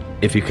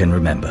 If you can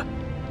remember.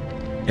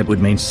 It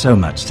would mean so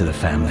much to the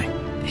family.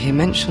 He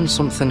mentioned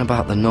something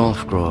about the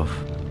North Grove.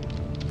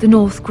 The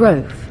North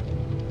Grove?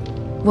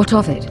 What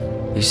of it?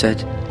 He said,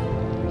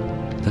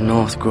 the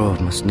North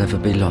Grove must never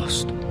be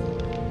lost.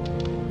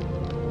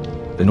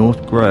 The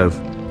North Grove.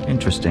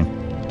 Interesting.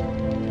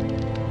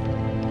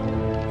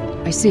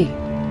 I see.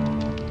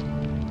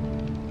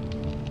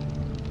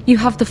 You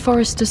have the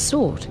Forrester's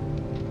sword.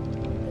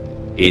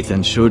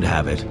 Ethan should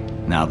have it,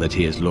 now that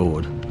he is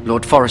Lord.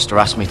 Lord Forrester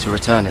asked me to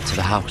return it to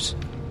the house.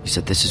 He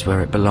said this is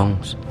where it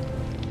belongs.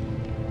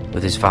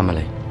 With his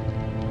family.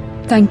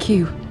 Thank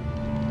you,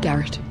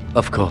 Garrett.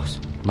 Of course,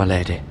 my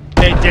lady.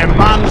 It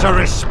demands a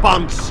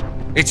response.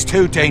 It's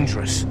too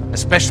dangerous,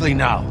 especially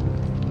now.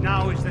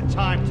 Now is the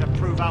time to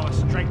prove our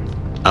strength.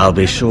 I'll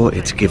be sure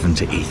it's given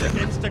to Ethan.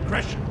 Against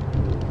aggression.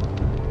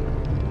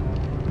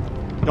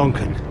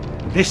 Duncan,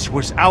 this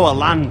was our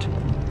land.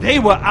 They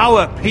were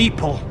our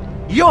people.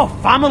 Your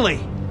family.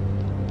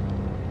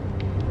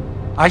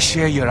 I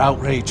share your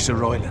outrage, Sir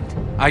Royland.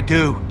 I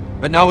do.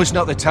 But now is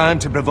not the time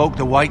to provoke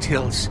the White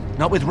Hills.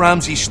 Not with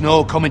Ramsay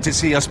Snow coming to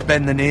see us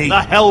bend the knee. The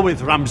hell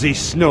with Ramsay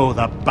Snow,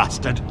 the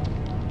bastard.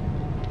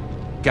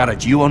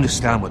 Garrett, you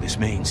understand what this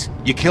means.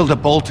 You killed a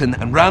Bolton,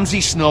 and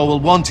Ramsay Snow will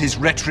want his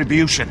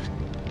retribution.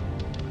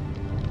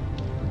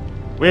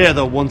 We're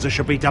the ones that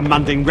should be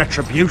demanding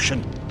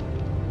retribution.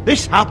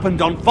 This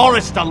happened on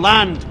Forrester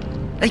land.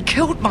 They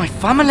killed my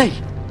family.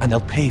 And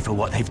they'll pay for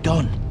what they've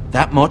done.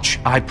 That much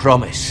I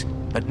promise.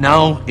 But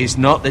now is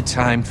not the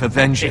time for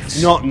vengeance.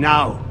 If not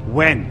now,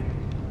 when?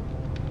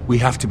 We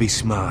have to be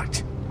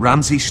smart.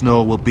 Ramsay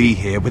Snow will be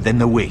here within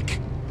the week.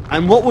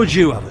 And what would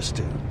you have us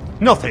do?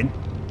 Nothing.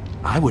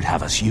 I would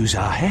have us use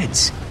our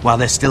heads, while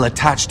they're still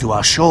attached to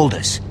our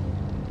shoulders.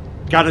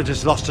 Garrett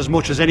has lost as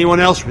much as anyone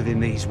else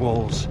within these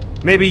walls.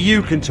 Maybe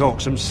you can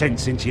talk some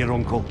sense into your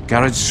uncle.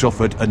 Garrett's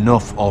suffered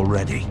enough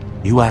already.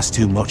 You ask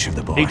too much of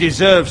the boy. He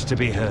deserves to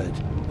be heard.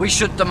 We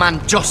should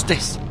demand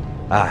justice.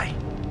 Aye.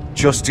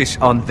 Justice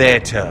on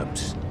their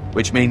terms.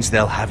 Which means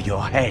they'll have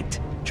your head.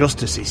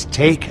 Justice is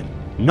taken,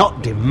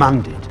 not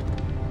demanded.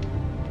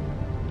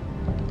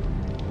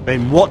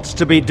 Then what's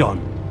to be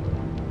done?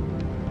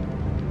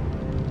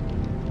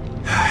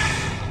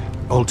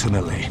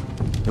 Ultimately,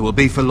 it will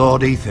be for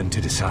Lord Ethan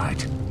to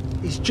decide.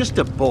 He's just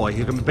a boy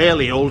who can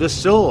barely hold a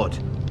sword.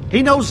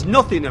 He knows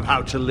nothing of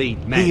how to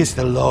lead men. He is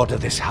the lord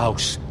of this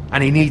house,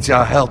 and he needs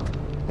our help.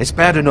 It's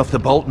bad enough the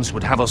Boltons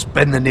would have us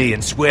bend the knee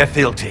and swear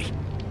fealty.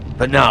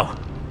 But now,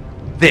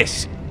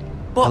 this.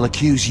 I'll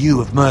accuse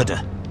you of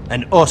murder,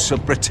 and us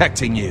of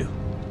protecting you.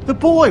 The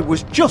boy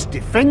was just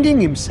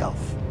defending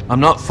himself. I'm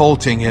not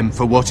faulting him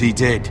for what he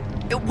did.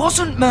 It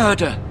wasn't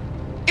murder.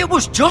 It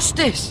was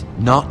justice.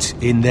 Not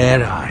in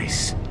their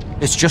eyes.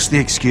 It's just the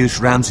excuse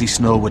Ramsay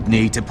Snow would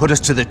need to put us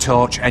to the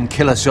torch and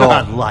kill us all.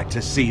 I'd like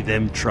to see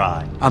them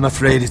try. I'm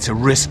afraid it's a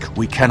risk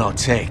we cannot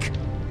take,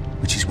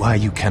 which is why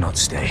you cannot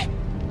stay.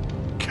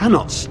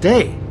 Cannot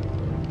stay?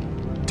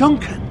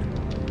 Duncan?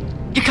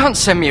 You can't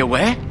send me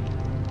away.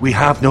 We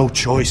have no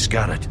choice,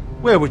 Garrett.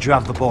 Where would you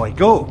have the boy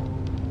go?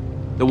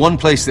 The one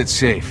place that's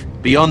safe,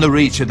 beyond the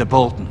reach of the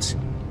Boltons.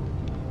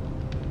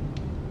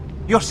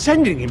 You're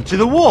sending him to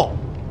the wall?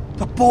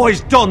 The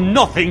boy's done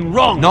nothing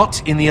wrong!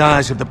 Not in the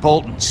eyes of the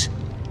Boltons.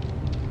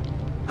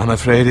 I'm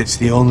afraid it's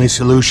the only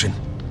solution.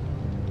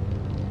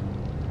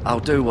 I'll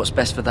do what's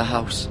best for the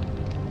house.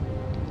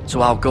 So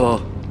I'll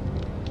go.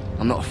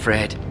 I'm not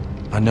afraid.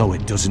 I know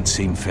it doesn't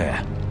seem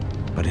fair,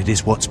 but it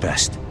is what's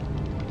best.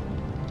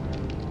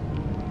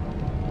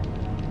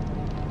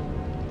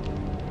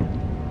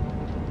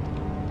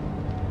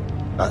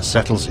 That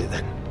settles it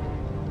then.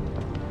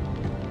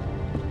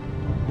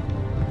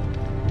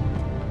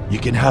 You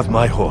can have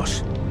my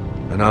horse,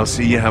 and I'll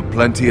see you have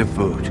plenty of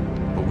food.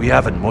 But we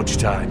haven't much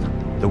time.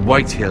 The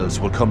White Hills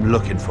will come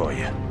looking for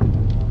you.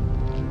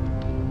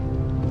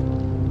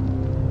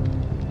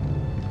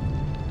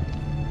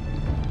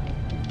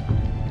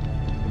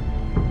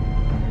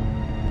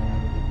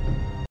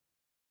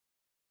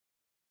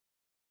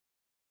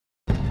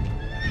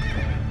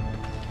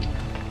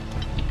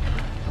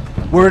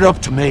 Were it up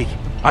to me,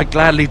 I'd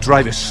gladly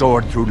drive a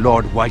sword through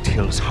Lord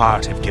Whitehill's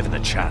heart if given the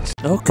chance.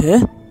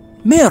 اوكي.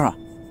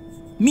 ميرا.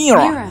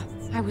 Mira,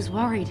 I was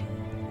worried.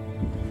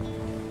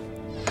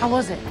 How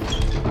was it?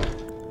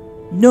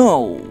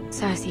 No.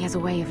 Cersei has a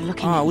way of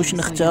looking at وش you,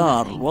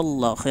 نختار؟ so you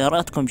والله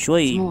خياراتكم It's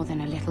شوي. more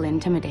than a little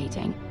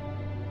intimidating.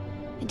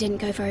 It didn't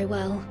go very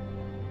well.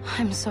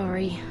 I'm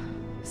sorry.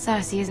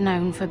 Cersei is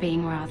known for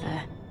being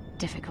rather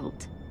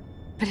difficult.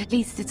 But at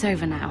least it's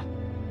over now.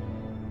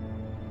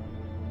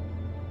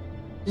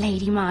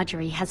 Lady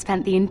Marjorie has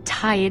spent the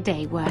entire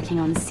day working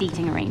on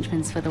seating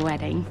arrangements for the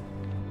wedding.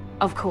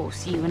 Of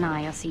course, you and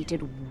I are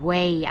seated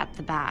way at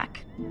the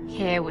back,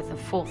 here with the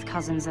 4th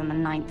cousins and the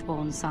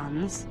 9th-born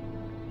sons.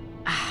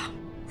 Ah,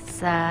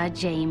 Sir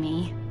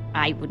Jaime.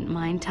 I wouldn't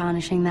mind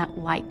tarnishing that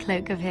white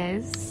cloak of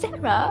his.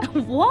 Sarah!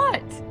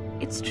 What?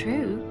 It's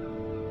true.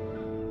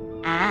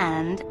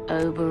 And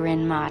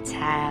Oberyn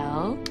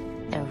Martell,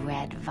 the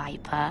Red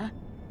Viper.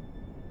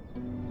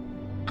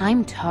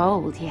 I'm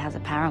told he has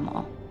a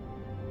paramour.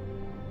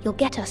 You'll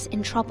get us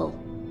in trouble.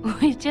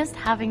 We're just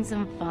having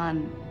some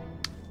fun.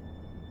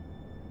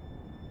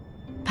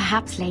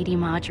 Perhaps Lady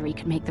Marjorie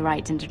could make the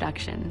right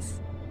introductions.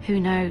 Who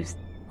knows?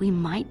 We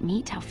might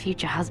meet our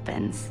future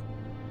husbands.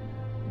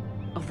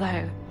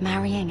 Although,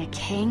 marrying a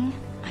king,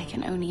 I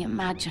can only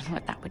imagine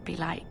what that would be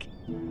like.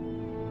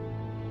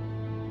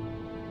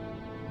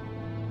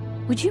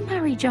 Would you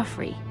marry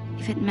Joffrey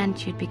if it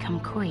meant you'd become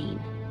queen?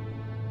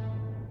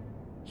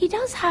 He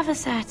does have a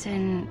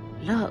certain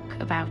look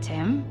about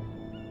him,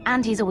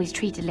 and he's always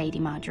treated Lady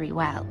Marjorie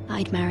well.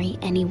 I'd marry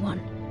anyone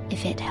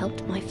if it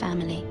helped my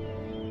family.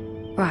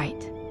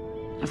 Right.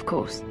 Of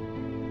course.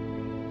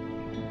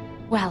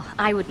 Well,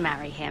 I would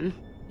marry him.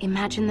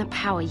 Imagine the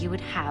power you would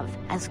have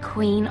as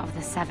Queen of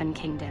the 7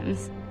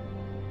 Kingdoms.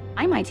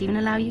 I might even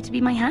allow you to be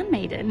my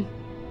handmaiden.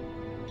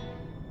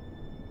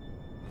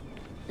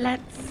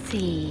 Let's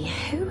see,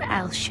 who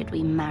else should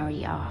we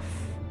marry off?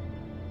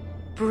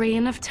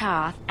 Brienne of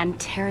Tarth and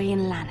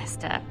Tyrion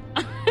Lannister.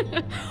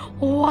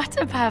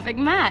 What a perfect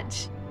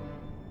match!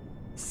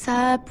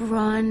 Sir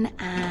Bronn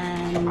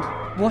and...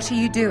 What are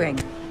you doing?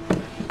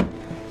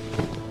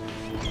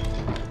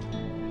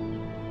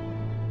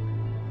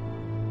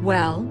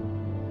 Well?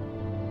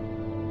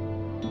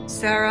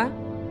 Sarah?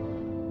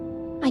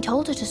 I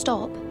told her to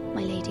stop,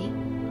 my lady.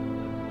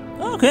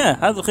 اوكي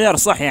هذا الخيار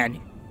الصح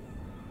يعني.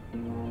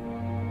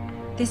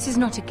 This is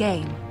not a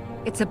game.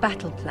 It's a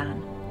battle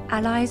plan.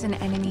 Allies and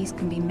enemies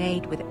can be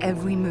made with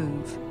every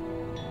move.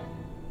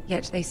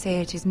 Yet they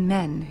say it is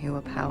men who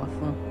are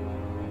powerful.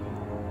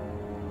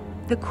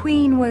 The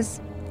Queen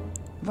was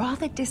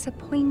rather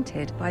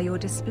disappointed by your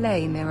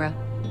display, Mira.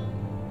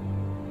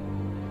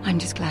 I'm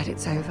just glad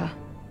it's over.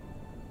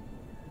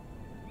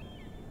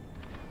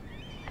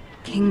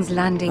 King's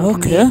Landing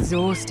can be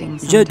exhausting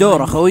sometimes. جاء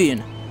دور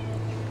خوينا.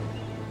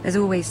 There's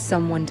always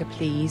someone to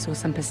please or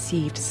some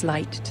perceived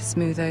slight to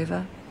smooth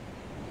over.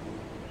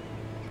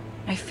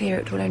 I fear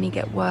it will only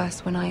get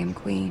worse when I am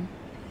queen.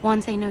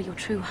 Once they know your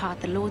true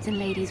heart, the lords and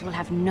ladies will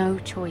have no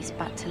choice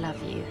but to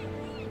love you.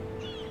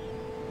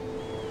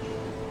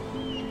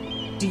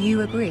 Do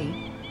you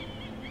agree?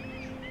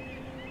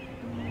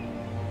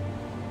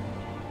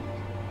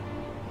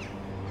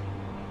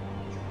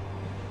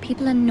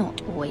 People are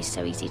not always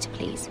so easy to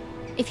please.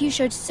 If you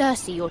showed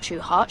Cersei your true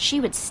heart, she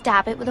would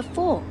stab it with a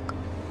fork.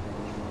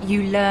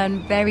 You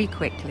learn very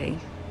quickly.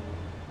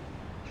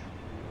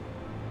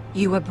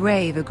 You were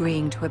brave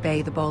agreeing to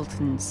obey the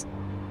Boltons.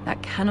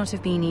 That cannot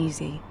have been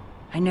easy.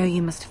 I know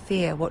you must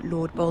fear what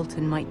Lord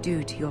Bolton might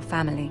do to your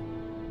family.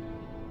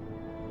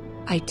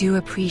 I do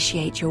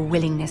appreciate your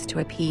willingness to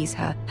appease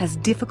her, as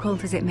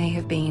difficult as it may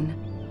have been.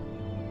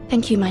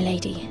 Thank you, my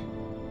lady.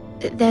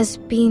 There's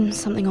been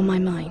something on my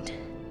mind.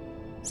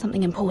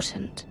 Something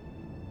important.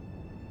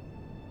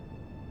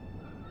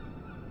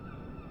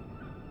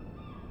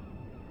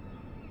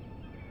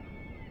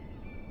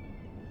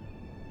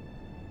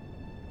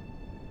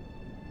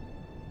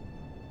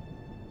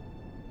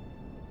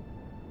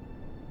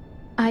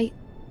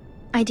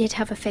 I did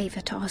have a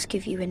favor to ask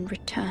of you in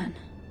return.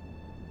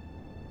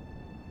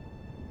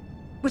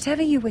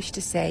 Whatever you wish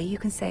to say, you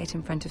can say it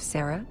in front of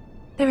Sarah.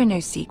 There are no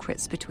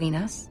secrets between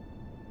us.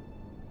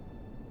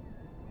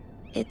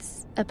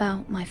 It's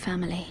about my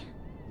family.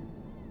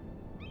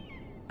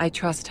 I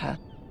trust her.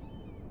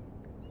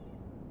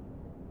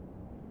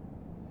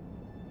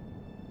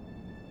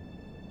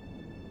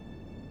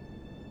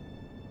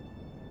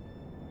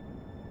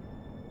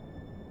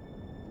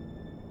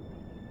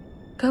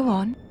 Go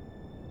on.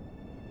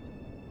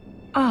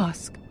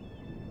 Ask.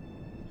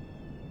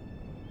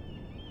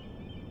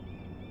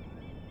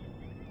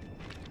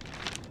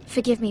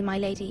 Forgive me, my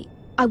lady.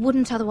 I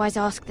wouldn't otherwise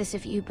ask this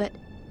of you, but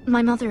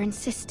my mother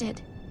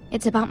insisted.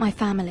 It's about my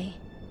family.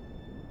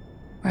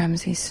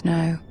 Ramsay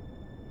Snow.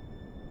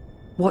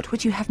 What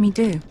would you have me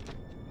do?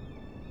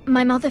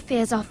 My mother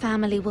fears our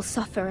family will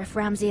suffer if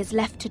Ramsay is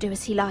left to do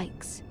as he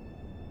likes.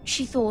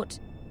 She thought,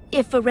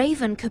 if a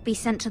raven could be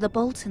sent to the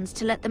Boltons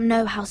to let them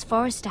know House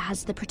Forrester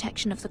has the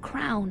protection of the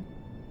crown.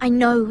 I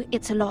know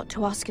it's a lot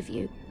to ask of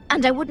you,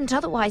 and I wouldn't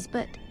otherwise,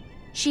 but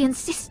she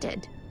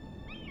insisted.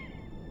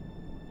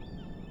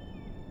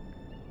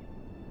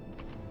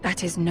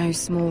 That is no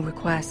small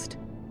request,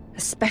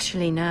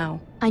 especially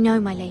now. I know,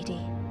 my lady,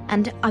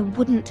 and I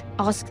wouldn't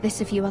ask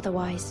this of you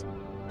otherwise.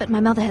 But my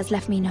mother has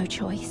left me no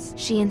choice.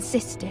 She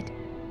insisted.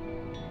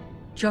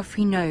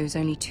 Joffrey knows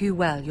only too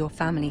well your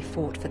family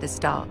fought for the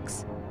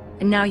Starks,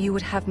 and now you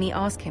would have me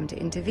ask him to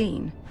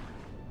intervene.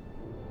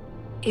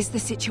 Is the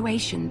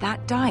situation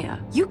that dire?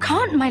 You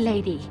can't, my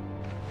lady.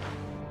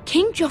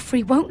 King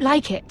Joffrey won't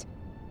like it.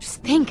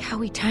 Just think how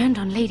he turned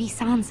on Lady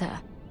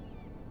Sansa.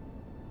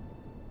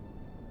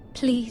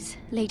 Please,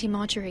 Lady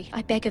Marjorie,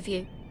 I beg of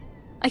you.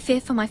 I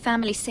fear for my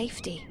family's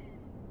safety.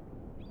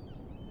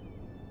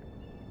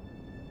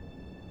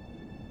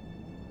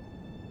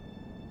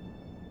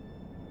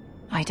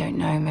 I don't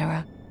know,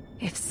 Mira.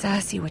 If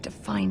Cersei were to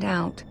find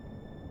out...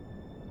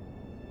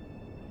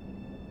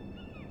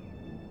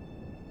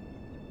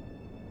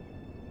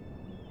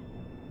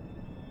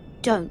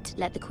 Don't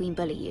let the Queen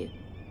bully you.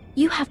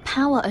 You have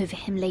power over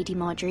him, Lady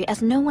Marjorie,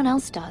 as no one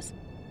else does.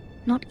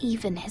 Not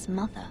even his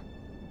mother.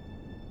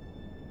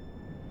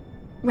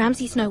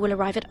 Ramsay Snow will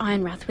arrive at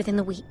Ironrath within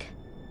the week.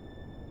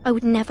 I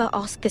would never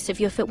ask this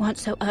of you if it weren't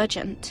so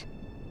urgent.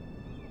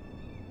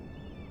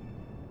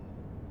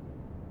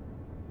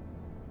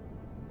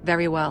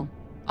 Very well.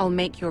 I'll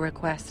make your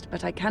request,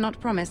 but I cannot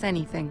promise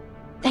anything.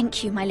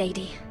 Thank you, my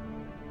lady.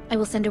 I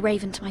will send a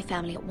raven to my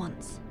family at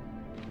once.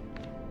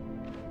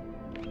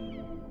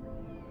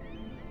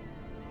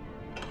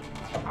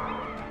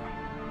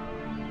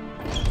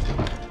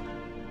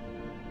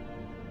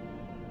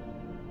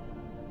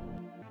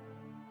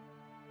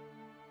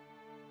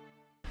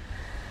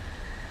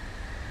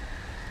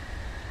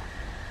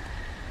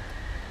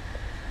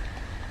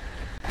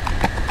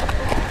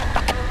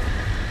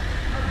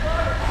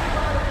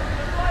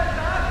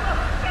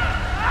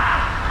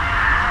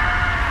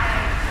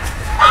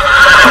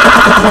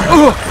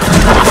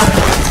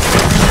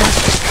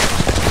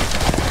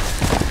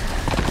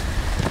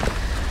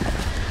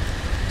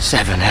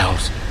 Seven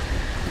hells.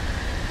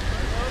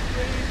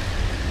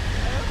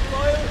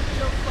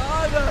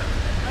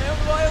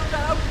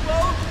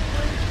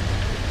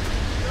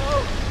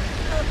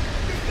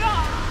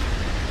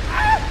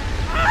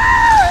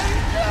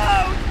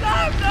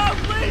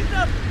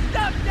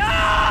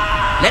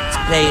 Let's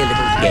play a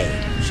little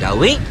game, shall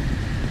we?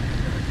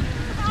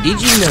 Did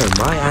you know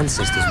my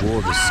ancestors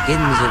wore the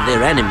skins of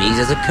their enemies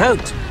as a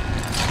coat?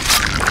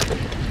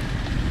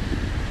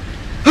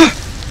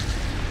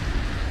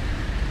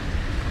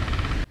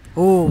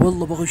 اوه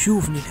والله بغى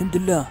يشوفني الحمد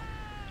لله.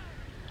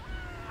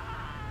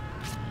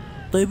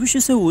 طيب وش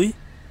اسوي؟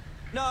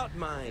 Not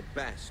my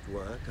best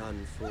work,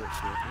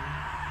 unfortunately.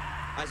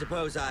 I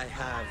suppose I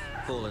have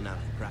fallen out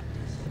of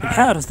practice.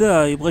 الحارس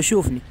ذا يبغى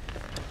يشوفني.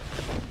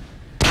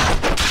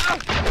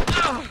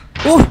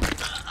 اوه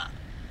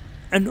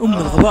عن ام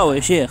الغباوة يا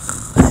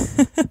شيخ.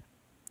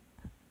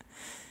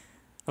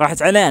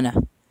 راحت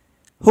علينا.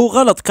 هو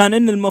غلط، كان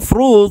ان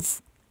المفروض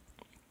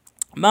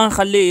ما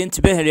نخليه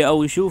ينتبه لي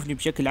او يشوفني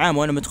بشكل عام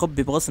وانا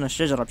متخبي بغصن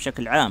الشجرة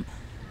بشكل عام.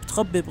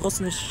 متخبي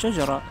بغصن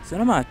الشجرة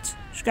سلامات.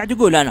 ايش قاعد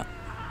يقول انا؟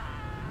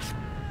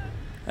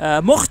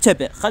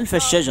 مختبئ خلف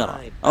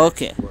الشجرة.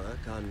 اوكي.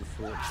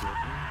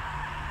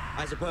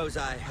 I suppose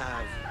I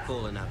have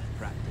fallen out of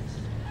practice.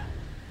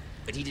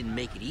 But he didn't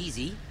make it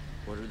easy.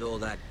 What with all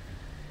that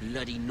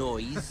bloody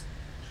noise?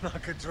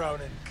 Like a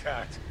drowning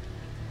cat.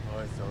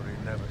 I thought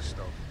he'd never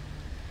stop.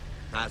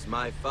 As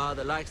my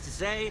father likes to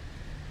say,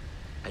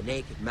 a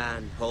naked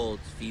man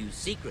holds few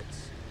secrets.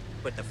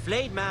 But the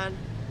flayed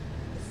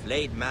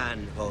man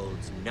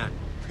holds none.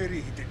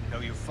 Pity he didn't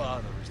know your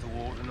father is the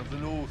Warden of the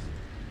North.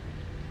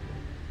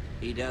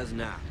 He does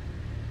now.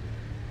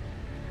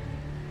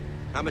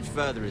 How much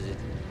further is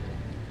it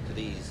to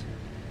these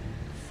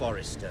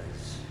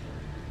foresters?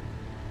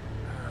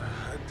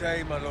 A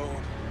day, my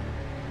lord.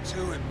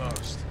 2 at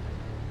most.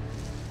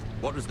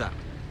 What was that?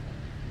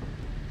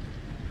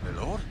 My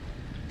lord?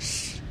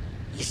 Shh.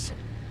 Listen.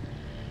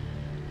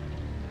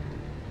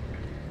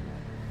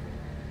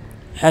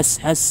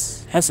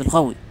 حس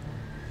الخوي.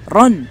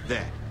 Run.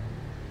 There.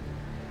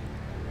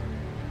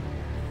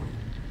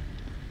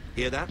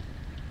 Hear that?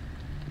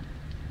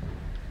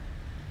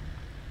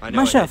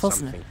 ما شاف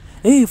اصلا.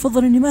 ايه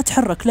يفضل اني ما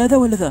اتحرك لا ذا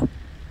ولا ذا.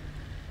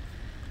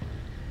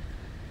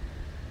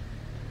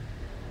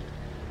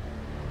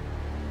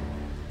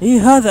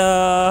 ايه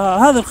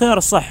هذا الخيار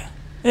الصح.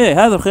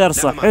 ايه هذا الخيار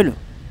الصح. حلو.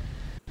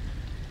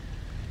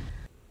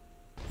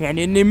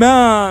 يعني اني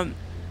ما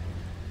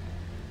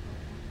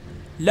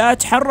لا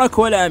اتحرك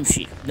ولا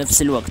امشي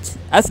بنفس الوقت،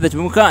 اثبت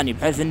بمكاني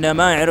بحيث انه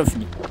ما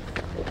يعرفني.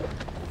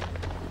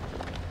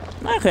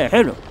 اوكي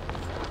حلو.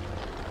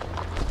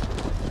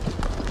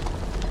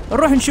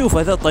 نروح نشوف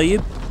هذا.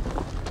 طيب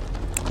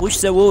وش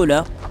سووا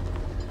له؟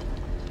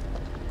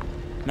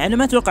 مع انه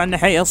ما اتوقع انه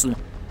حي اصلا،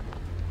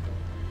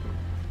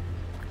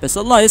 بس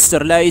الله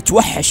يستر لا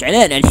يتوحش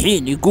علينا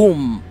الحين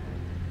يقوم.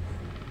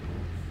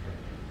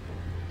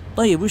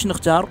 طيب وش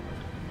نختار؟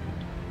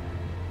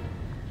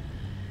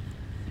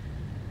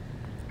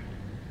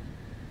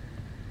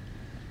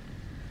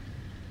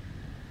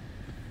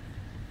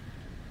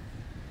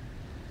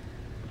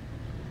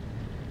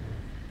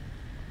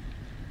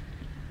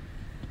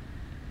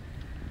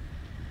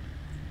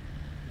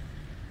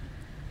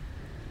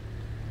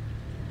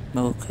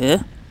 اوكي،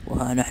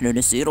 وها نحن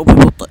نسير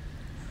ببطء،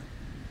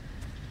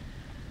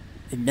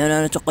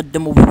 اننا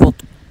نتقدم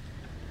ببطء.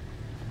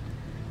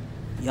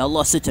 يا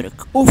الله سترك.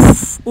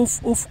 اوف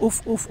اوف اوف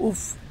اوف اوف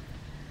اوف.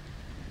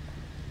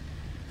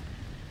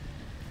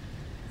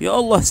 يا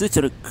الله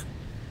سترك.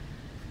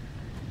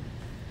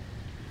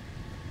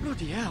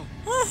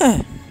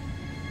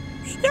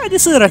 ايش قاعد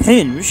يصير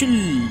الحين؟ وش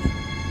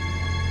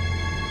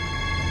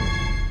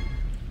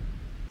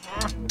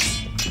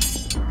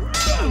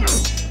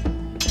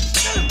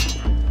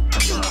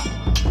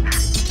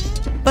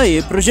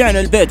طيب رجعنا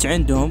البيت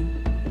عندهم.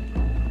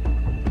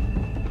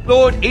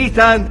 Lord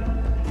Ethan,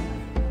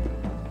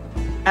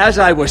 as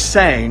I was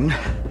saying,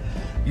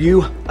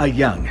 you are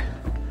young.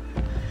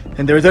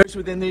 And there are those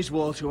within these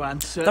walls who are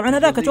uncertain. طبعا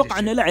هذاك اتوقع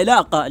انه له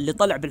علاقة، اللي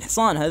طلع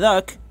بالحصان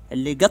هذاك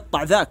اللي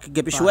قطع ذاك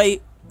قبل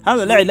شوي،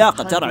 هذا له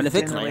علاقة ترى على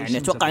فكرة. يعني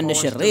اتوقع انه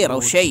شرير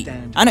او شيء،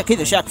 انا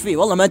كذا شاك فيه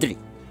والله ما ادري.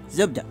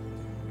 زبدة.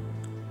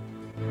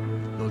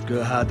 Lord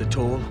Gerhard the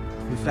Tall,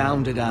 who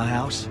founded our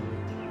house,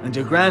 and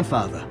your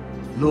grandfather,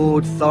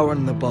 Lord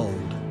Thorin the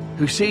Bold,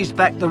 who seized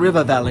back the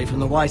river valley from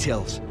the White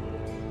Hills.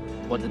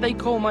 What did they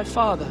call my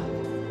father?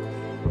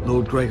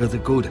 Lord Gregor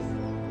the Good.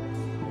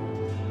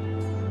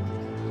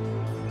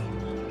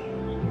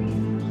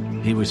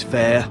 He was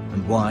fair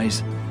and wise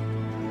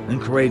and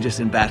courageous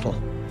in battle.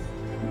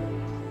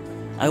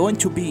 I want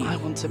to be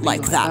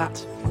like that.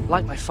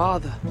 Like my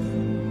father.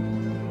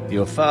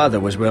 Your father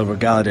was well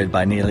regarded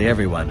by nearly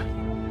everyone.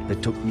 It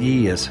took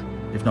years,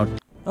 if not...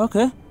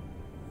 Okay.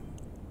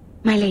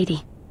 My lady,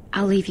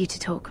 I'll leave you to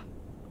talk.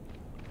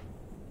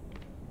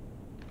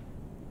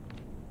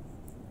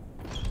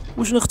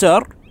 وش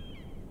نختار؟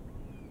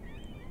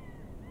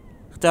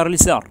 اختار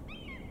اليسار.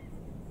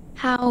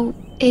 How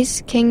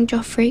is King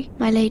Joffrey,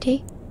 my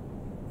lady?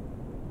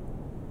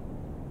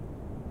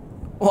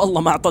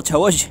 والله ما أعطتها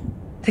وجه.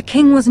 The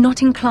king was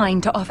not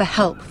inclined to offer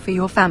help for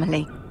your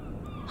family.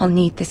 I'll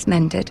need this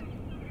mended.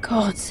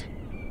 Gods.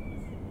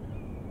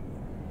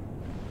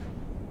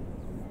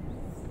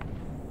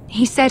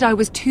 He said I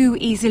was too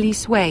easily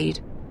swayed.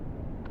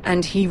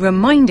 And he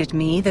reminded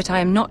me that I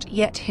am not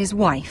yet his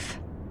wife.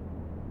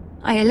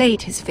 I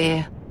allayed his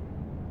fear.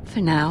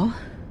 For now.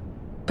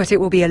 But it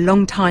will be a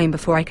long time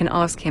before I can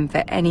ask him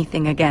for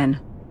anything again.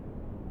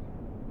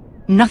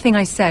 Nothing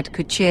I said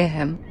could cheer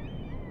him.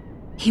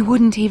 He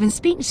wouldn't even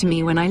speak to me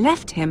when I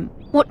left him.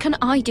 What can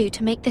I do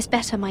to make this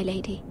better, my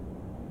lady?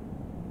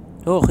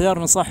 Oh,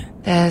 خيارنا صح.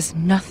 There's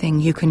nothing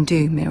you can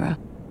do, Mira.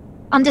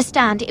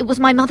 Understand, it was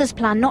my mother's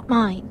plan, not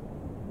mine.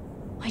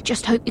 I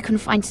just hope you can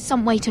find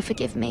some way to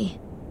forgive me.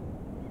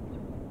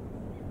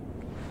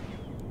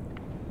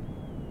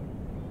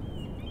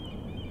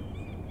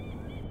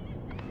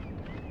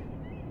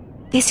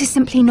 This is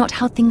simply not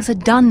how things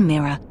are done,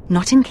 Mira.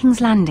 Not in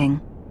King's Landing.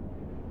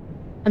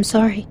 I'm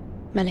sorry,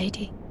 my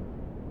lady.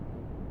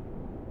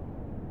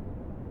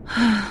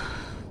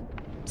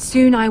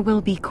 Soon I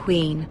will be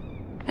queen,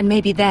 and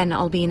maybe then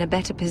I'll be in a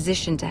better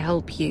position to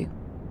help you.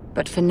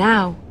 But for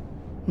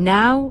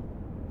now,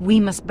 we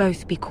must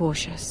both be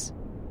cautious.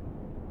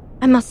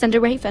 I must send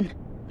a raven.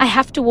 I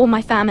have to warn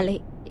my family.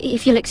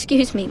 If you'll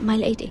excuse me, my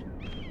lady.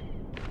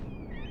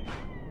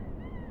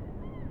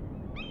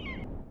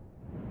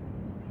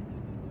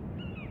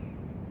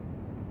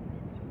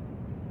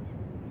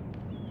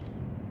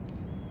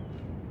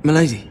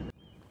 Milady.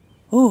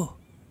 اوه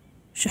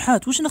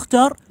شحات وش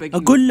نختار؟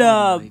 اقول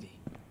له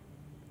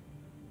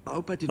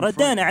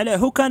ردينا عليه.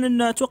 هو كان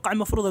انه اتوقع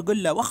المفروض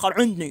اقول له وخر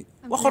عني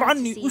وخر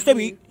عني وش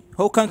تبي؟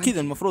 هو كان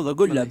كذا المفروض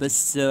اقول له،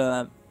 بس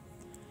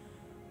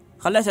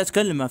خليته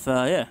اتكلمه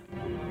فيا.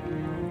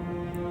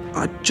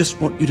 I just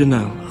want you to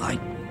know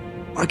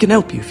I can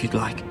help you if you'd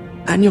like,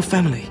 and your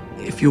family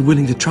if you're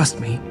willing to trust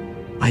me.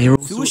 I hear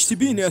all sorts. وش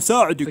تبيني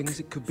اساعدك؟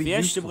 في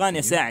ايش تبغاني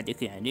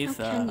اساعدك يعني؟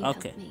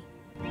 اوكي.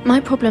 My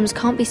problems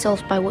can't be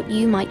solved by what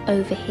you might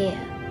overhear.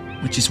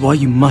 Which is why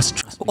you must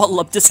trust me.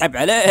 والله بتسحب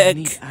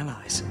عليك.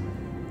 Allies.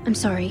 I'm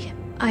sorry.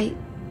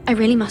 I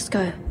really must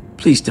go.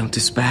 Please don't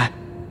despair.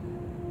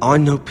 I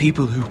know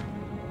people who...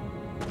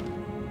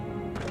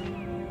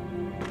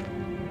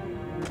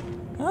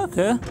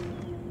 Okay.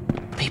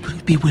 People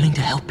who'd be willing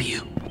to help you.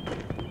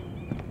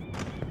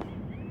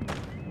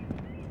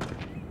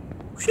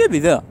 وش يبي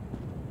ذا؟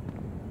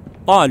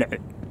 طالع.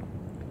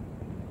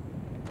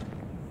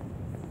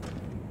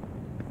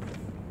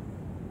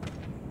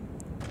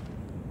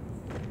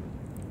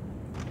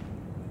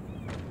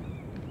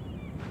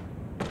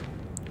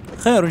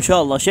 خير ان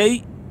شاء الله.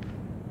 شيء.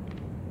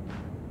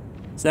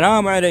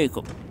 السلام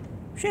عليكم.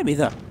 وش يبي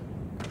ذا؟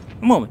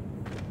 عموما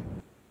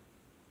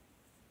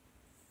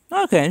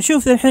اوكي،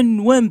 نشوف الحين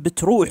وين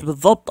بتروح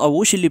بالضبط او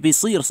وش اللي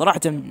بيصير. صراحة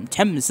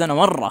متحمس انا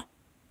مرة،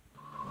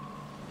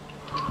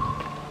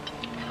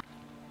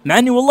 مع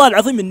اني والله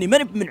العظيم اني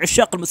ماني من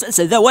عشاق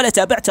المسلسل ذا ولا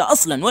تابعته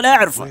اصلا ولا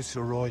اعرفه،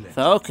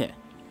 فاوكي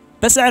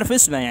بس اعرف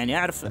اسمه، يعني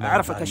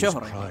اعرفه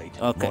كشهرة.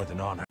 اوكي.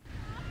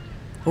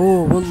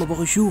 اوه والله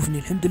بغى يشوفني،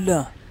 الحمد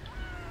لله.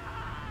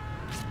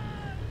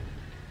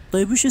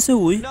 طيب وش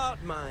اسوي؟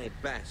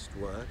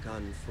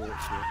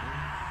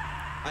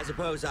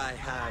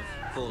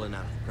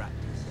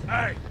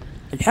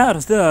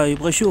 الحارس ذا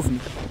يبغى يشوفني.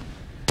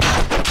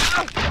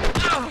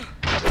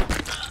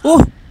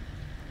 اوه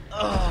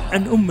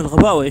عن ام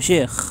الغباوة يا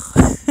شيخ.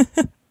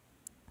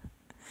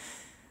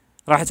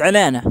 راحت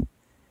علينا.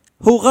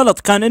 هو غلط،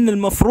 كان ان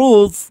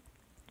المفروض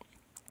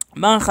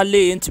ما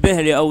نخليه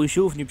ينتبه لي او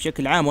يشوفني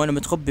بشكل عام وانا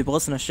متخبي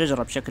بغصن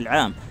الشجرة بشكل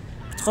عام.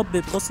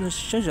 متخبي بغصن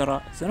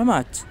الشجرة.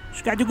 سلامات.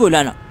 ايش قاعد يقول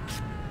انا؟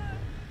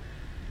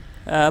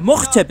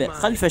 مختبئ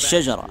خلف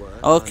الشجرة.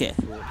 اوكي.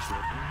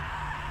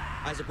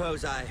 I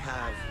suppose I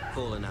have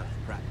fallen out of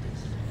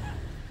practice.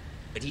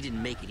 But he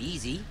didn't make it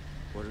easy.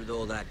 What with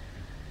all that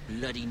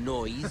bloody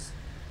noise?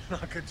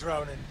 Like a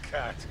drowning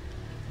cat.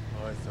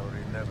 I thought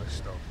he'd never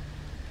stop.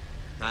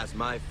 As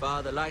my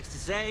father likes to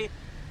say,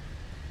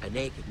 a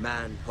naked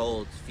man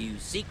holds few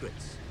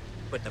secrets.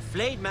 But the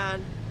flayed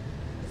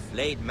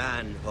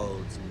man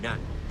holds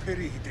none.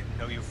 Pity he didn't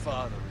know your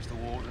father is the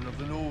Warden of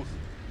the North.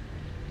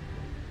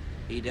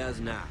 He does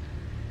now.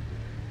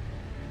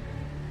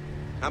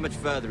 How much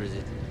further is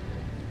it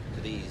to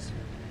these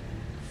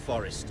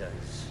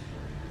foresters?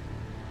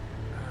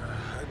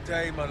 A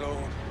day, my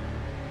lord.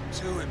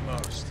 2 at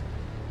most.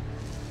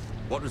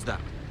 What was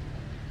that?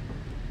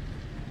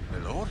 My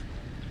lord?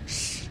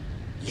 Shh!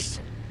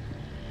 Listen.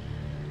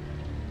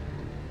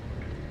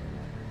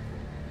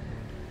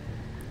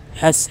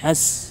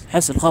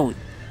 حس الخوي.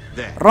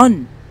 There.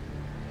 Run.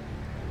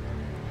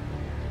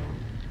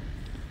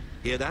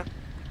 Hear that?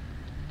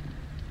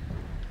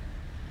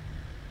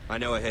 I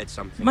know I heard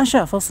something. ما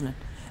شاف اصلا.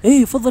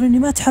 ايه يفضل اني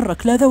ما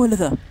اتحرك لا ذا ولا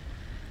ذا.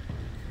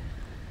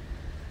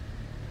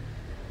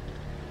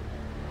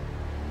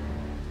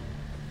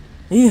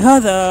 ايه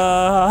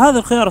هذا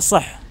الخيار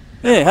الصح.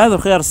 ايه هذا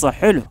الخيار الصح.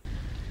 حلو.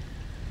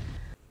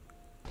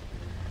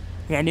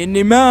 يعني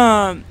اني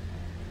ما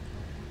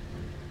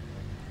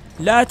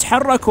لا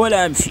اتحرك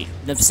ولا امشي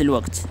بنفس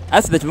الوقت،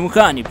 اثبت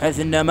بمكاني بحيث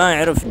انه ما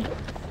يعرفني.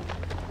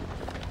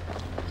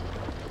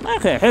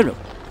 اوكي حلو.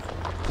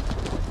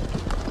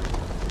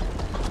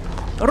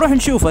 نروح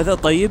نشوف هذا.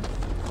 طيب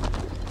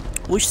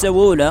وش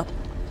سووا له؟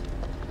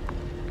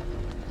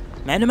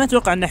 مع انه ما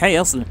اتوقع انه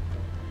حي اصلا،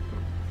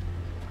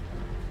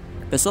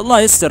 بس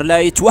الله يستر لا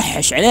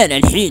يتوحش علينا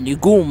الحين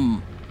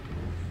يقوم.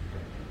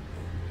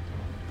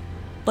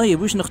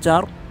 طيب وش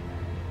نختار؟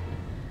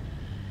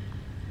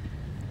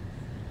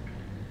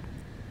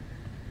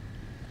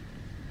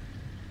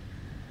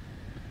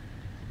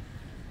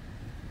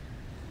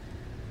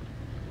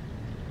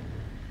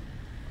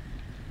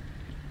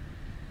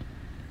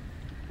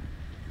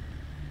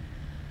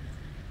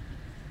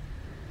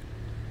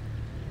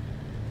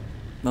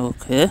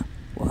 اوكي.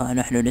 وها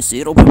نحن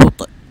نسير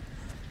ببطء،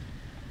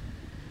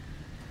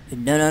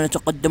 اننا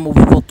نتقدم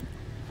ببطء.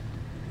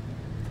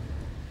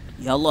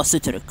 يا الله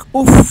سترك.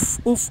 اوف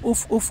اوف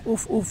اوف اوف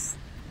اوف اوف.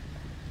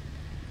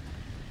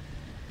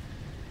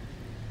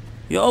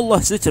 يا الله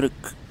سترك.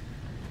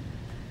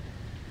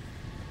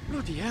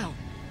 ايش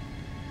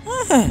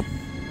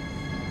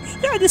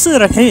قاعد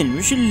يصير الحين؟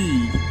 وش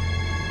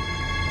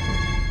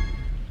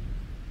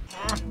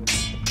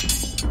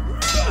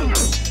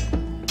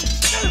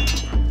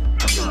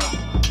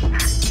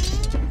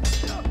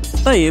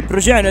طيب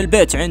رجعنا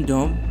البيت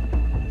عندهم.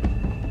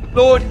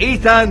 Lord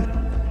Ethan,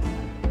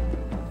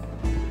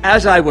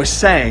 as I was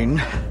saying,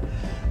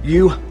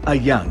 you are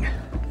young.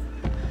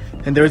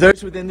 And there are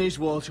those within these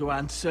walls who are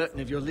uncertain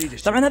of your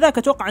leadership. طبعا هذاك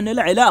اتوقع انه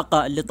له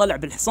علاقة، اللي طلع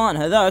بالحصان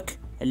هذاك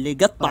اللي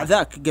قطع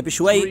ذاك قبل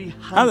شوي،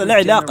 هذا له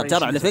علاقة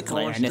ترى على فكرة.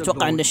 يعني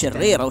اتوقع انه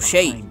شرير او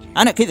شيء،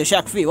 انا كذا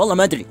شاك فيه والله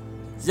ما ادري.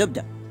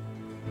 زبدة.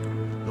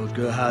 Lord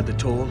Gerhard the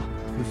Tall,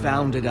 who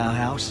founded our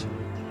house,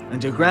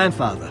 and your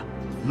grandfather,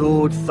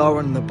 Lord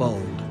Thorin the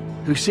Bold,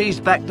 who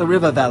seized back the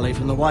river valley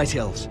from the White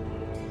Hills.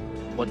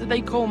 What did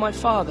they call my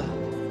father?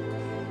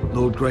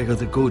 Lord Gregor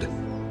the Good.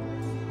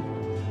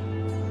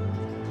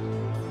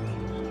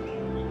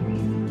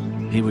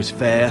 He was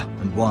fair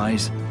and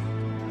wise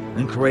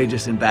and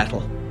courageous in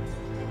battle.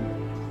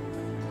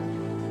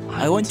 I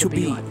I want to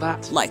be like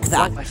that. Like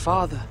my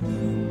father.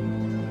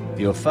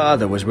 Your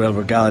father was well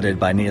regarded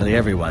by nearly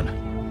everyone.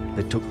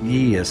 It took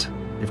years,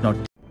 if not...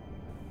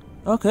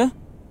 Okay.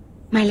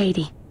 My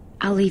lady,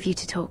 I'll leave you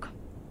to talk.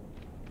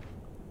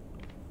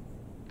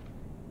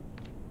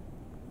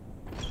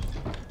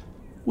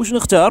 وش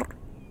نختار؟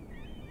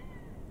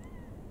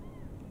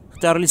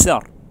 اختار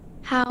اليسار.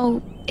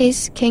 How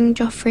is King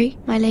Joffrey,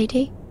 my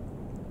lady?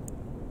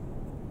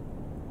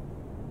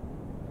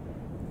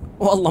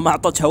 والله ما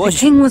أعطتها The وجه.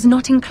 king was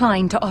not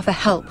inclined to offer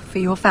help for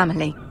your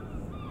family.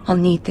 I'll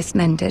need this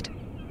mended.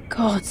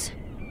 Gods.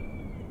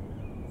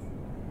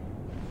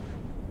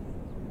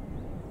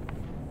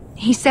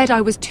 He said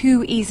I was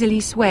too easily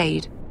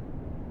swayed.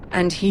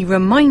 And he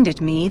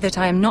reminded me that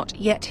I am not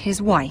yet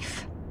his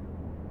wife.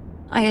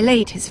 I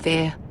allayed his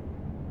fear.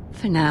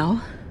 For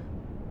now.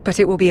 But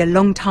it will be a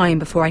long time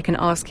before I can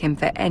ask him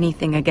for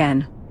anything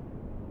again.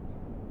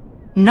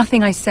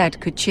 Nothing I said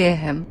could cheer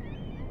him.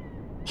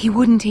 He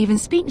wouldn't even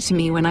speak to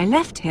me when I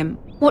left him.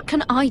 What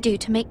can I do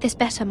to make this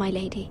better, my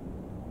lady?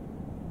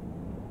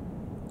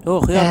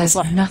 There's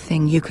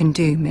nothing you can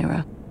do,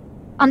 Mira.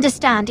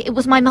 Understand, it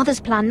was my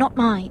mother's plan, not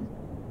mine.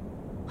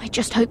 I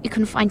just hope you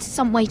can find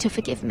some way to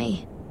forgive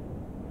me.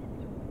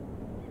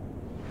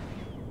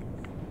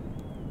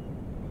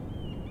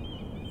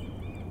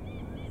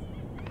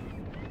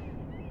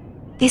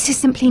 This is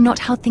simply not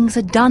how things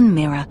are done,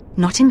 Mira.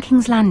 Not in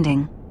King's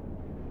Landing.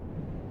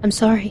 I'm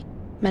sorry,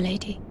 my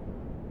lady.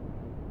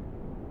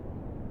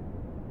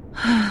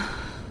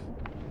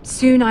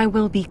 Soon I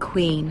will be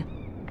queen,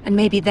 and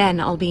maybe then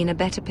I'll be in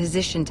a better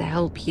position to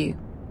help you.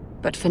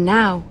 But for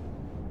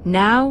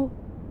now,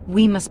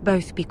 we must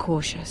both be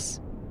cautious.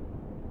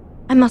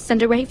 I must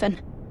send a raven.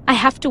 I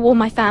have to warn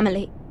my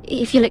family.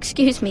 If you'll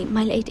excuse me,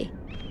 my lady.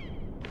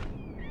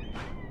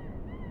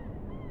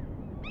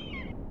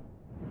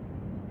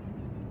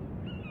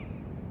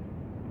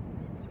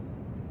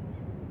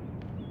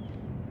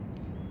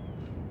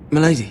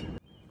 Milady.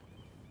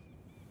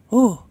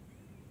 اوه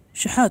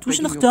شحات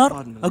وش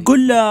نختار؟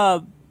 اقول له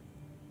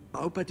I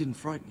hope I didn't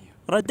frighten you.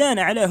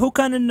 ردينا عليه. هو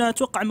كان انه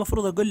اتوقع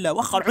المفروض اقول له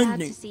وخر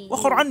عني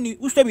وخر عني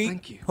وش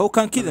تبي؟ هو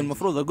كان كذا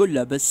المفروض اقول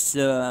له بس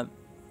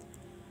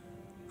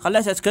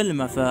خليته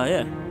اتكلمه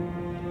فيا.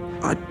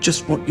 I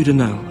just want you to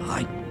know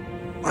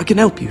I can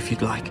help you if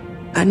you'd like.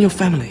 And your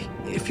family.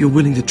 If you're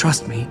willing to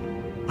trust me.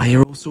 I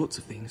hear all sorts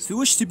of things. في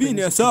وش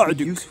تبيني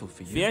اساعدك؟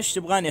 في ايش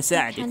تبغاني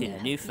اساعدك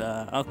يعني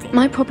اوكي.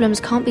 My problems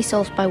can't be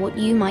solved by what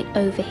you might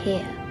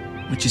overhear.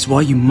 Which is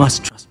why you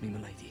must trust me,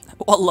 milady.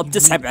 والله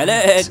بتسحب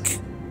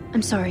عليك.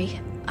 I'm sorry.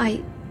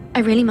 I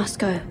really must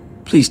go.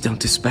 Please don't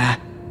despair.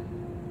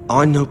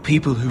 I know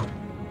people who...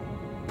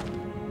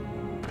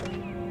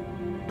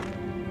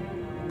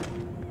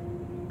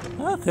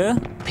 Okay.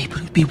 People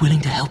who'd be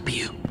willing to help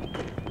you.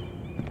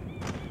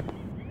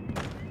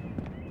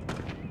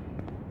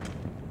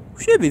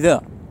 وش يبي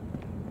ذا؟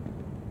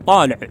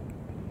 طالع.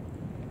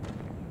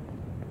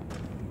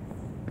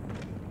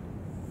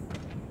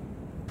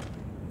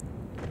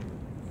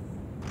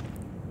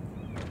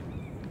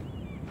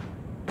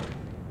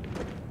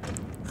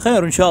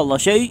 خير ان شاء الله.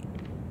 شيء.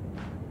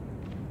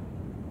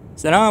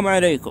 السلام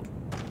عليكم.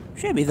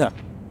 وش يبي ذا؟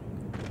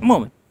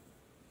 عموما.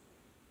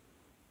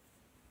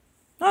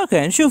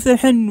 اوكي نشوف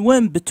الحين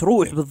وين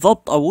بتروح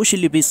بالضبط او وش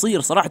اللي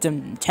بيصير. صراحة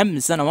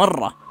متحمس انا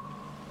مرة.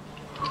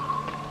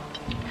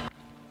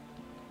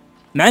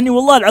 مع اني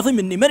والله العظيم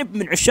اني ماني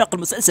من عشاق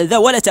المسلسل ذا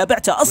ولا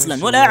تابعته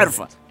اصلا ولا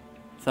اعرفه.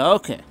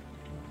 فاوكي.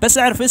 بس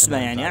اعرف اسمه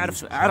يعني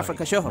اعرفه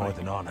كشهرة.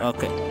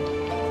 اوكي.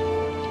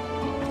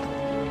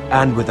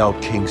 And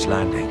without King's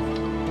Landing,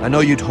 I know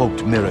you'd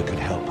hoped Mira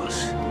could help us,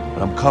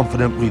 but I'm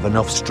confident we've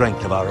enough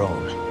strength of our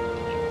own.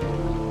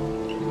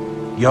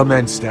 Your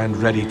men stand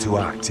ready to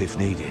act if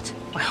needed.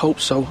 I hope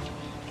so.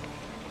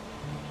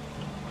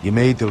 You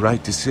made the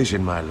right decision,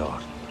 my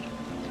lord.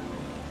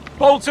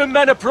 Bolton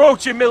men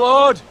approaching, my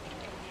lord!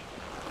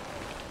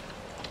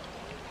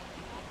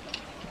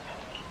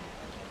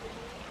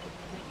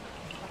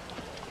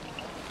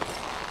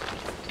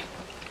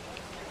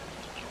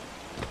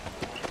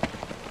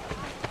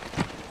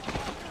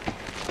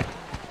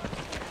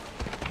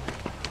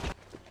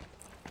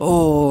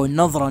 اوه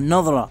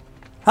النظرة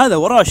هذا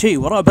وراه شيء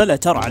وراه بلا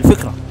ترى على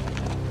فكرة.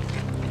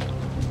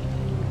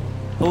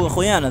 هو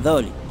اخويانا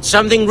ذولي.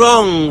 Something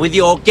wrong with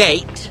your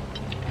gate?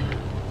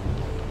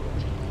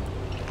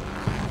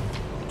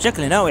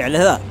 شكله ناوي على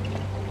ذا.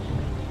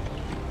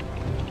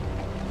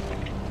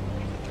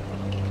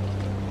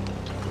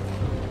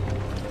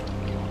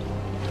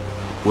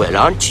 Well,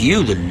 aren't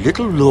you the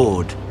little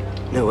lord?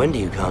 No wonder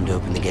you can't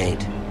open the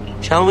gate.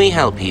 Shall we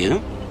help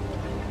you?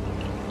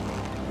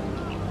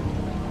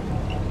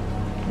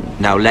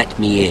 Now let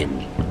me in.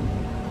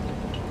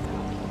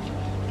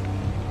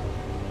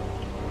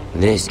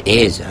 This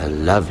is a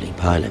lovely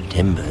pile of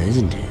timber,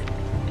 isn't it?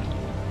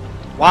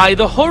 Why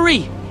the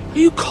hurry? Are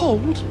you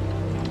cold?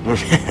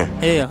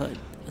 ايه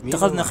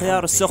اتخذنا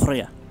خيار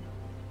السخرية.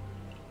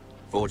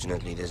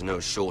 Fortunately, there's no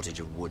shortage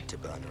of wood to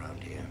burn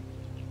around here.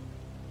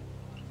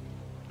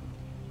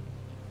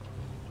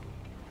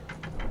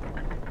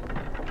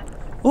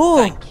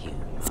 اوه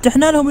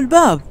فتحنا لهم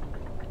الباب.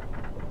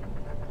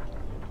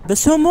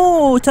 بس هو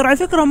مو ترى على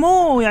فكرة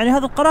مو يعني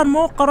هذا القرار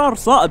مو قرار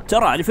صائب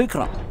ترى على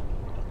فكرة.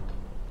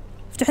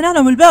 فتحنا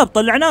لهم الباب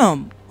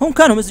طلعناهم، هم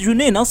كانوا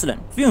مسجونين اصلا،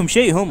 فيهم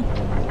شيء هم.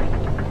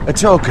 A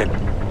token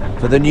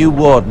for the new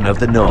warden of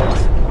the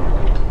north.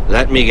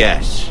 Let me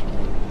guess.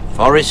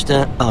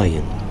 Forrester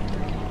Iron.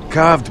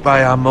 Carved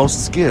by our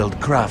most skilled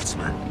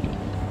craftsman.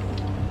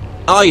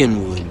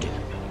 Ironwood.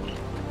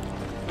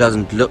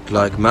 Doesn't look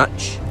like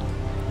much.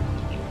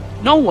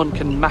 No one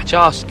can match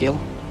our skill.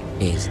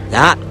 Is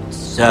that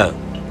so?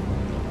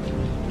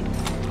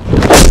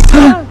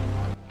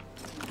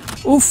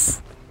 Oof.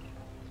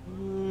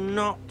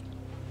 Not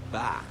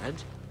bad.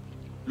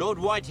 Lord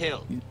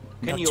Whitehill,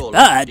 can you all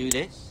do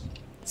this?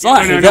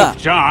 Given enough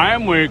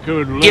time, we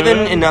could learn. Given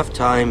enough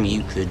time,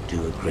 you could do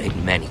a great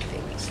many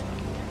things.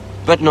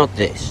 But not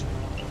this,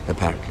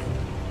 apparently.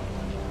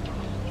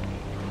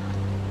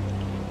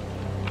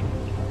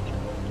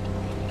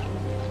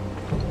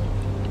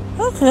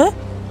 اوكي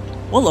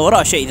والله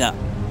وراه شيء ذا،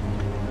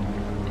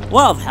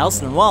 واضح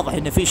اصلا، واضح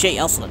انه في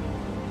شيء اصلا.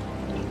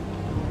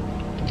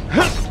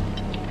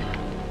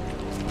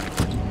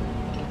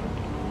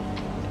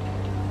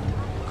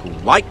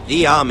 Quite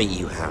the army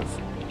you have,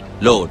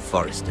 Lord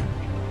Forrester.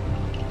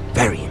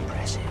 Very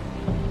impressive.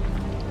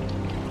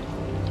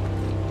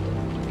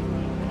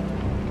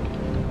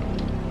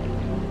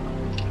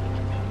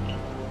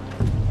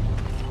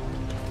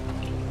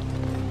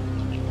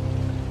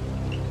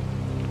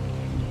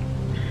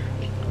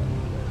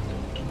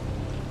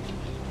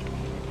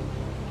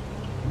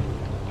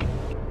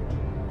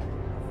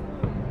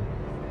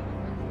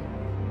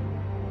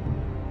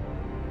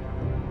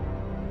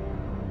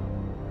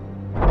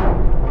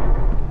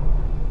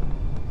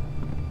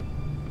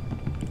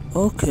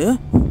 اوكي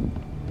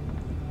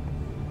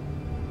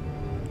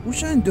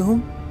وش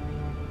عندهم؟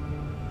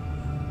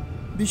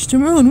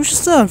 بيجتمعون، وش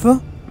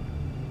السالفة؟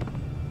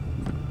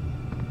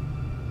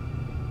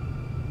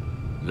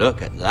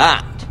 Look at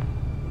that.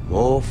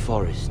 More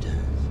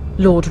Forresters.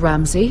 Lord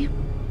Ramsay?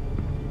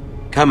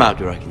 Come out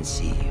where I can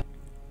see you.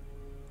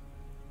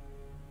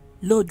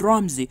 لورد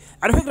رامزي،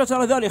 على فكرة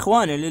ترى ذول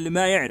اخواني اللي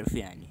ما يعرف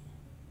يعني.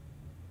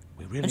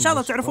 ان شاء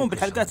الله تعرفون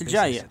بالحلقات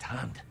الجاية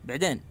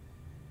بعدين.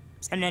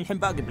 بس احنا الحين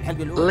باقي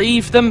بالحلقة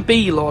الأولى. Leave them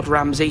be, Lord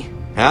Ramsay.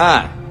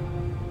 Ah,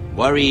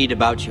 worried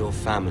about your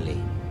family.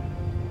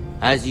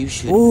 As you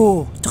should.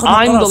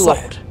 I'm the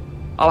Lord.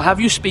 I'll have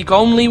you speak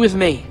only with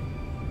me.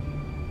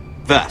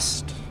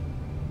 First,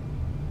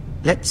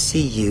 let's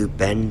see you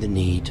bend the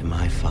knee to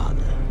my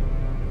father,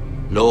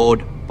 Lord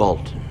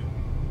Bolton.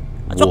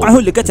 أتوقع هو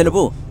اللي قتل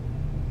أبوه.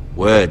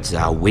 Words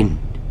are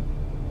wind.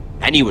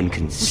 Anyone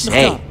can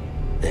say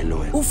they're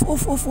loyal.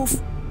 أوف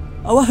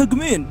أوهق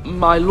مين؟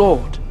 My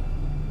lord.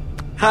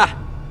 Ha!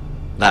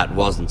 That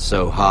wasn't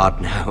so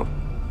hard now.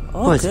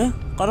 أوكي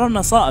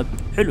قررنا صائب.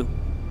 حلو.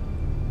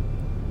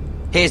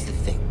 Here's the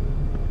thing.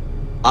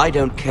 I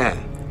don't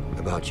care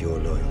about your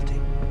loyalty.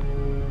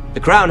 The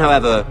Crown,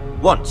 however,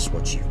 wants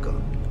what you've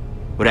got.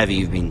 Whatever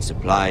you've been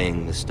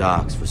supplying the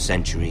Starks for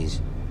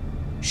centuries.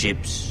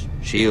 Ships,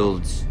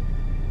 shields,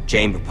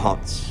 chamber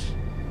pots.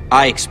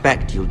 I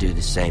expect you'll do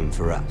the same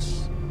for us.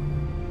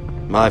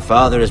 My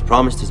father has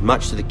promised as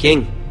much to the king.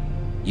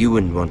 You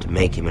wouldn't want to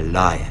make him a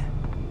liar,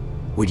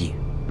 would you?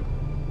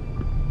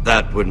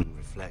 That wouldn't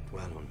reflect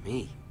well on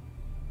me.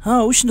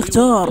 ها وش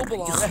نختار؟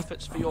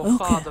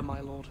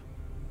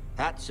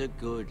 That's a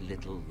good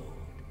little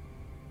lord.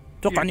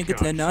 اتوقع اني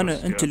قلت له ان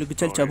انت اللي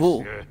قتلت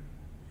ابوه.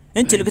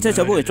 انت اللي قتلت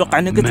ابوي، اتوقع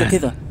اني قلت له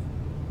كذا.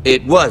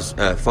 It was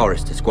a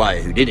Forrester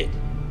squire who did it.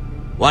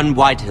 One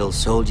Whitehill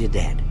soldier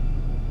dead.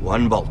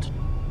 One Bolton.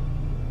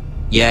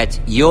 Yet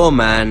your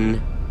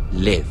man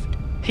lived.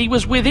 He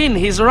was within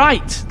his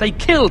right. They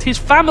killed his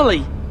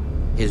family.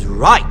 His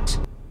right?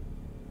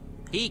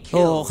 He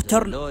killed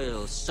اختار the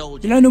loyal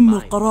soldier لعن ام in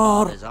my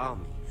القرار. father's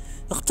army.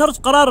 اخترت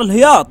قرار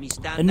الهياط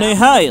انه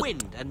يهايط.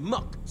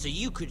 So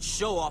you could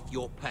show off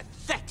your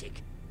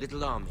pathetic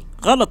little army.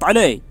 غلط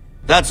علي.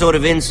 That sort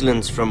of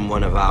insolence from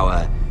one of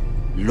our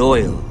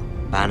loyal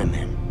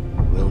bannermen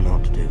will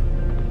not do.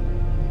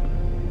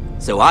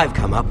 So I've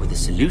come up with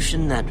a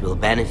solution that will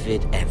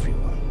benefit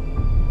everyone.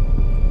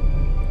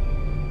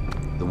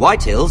 The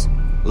Whitehills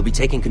will be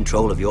taking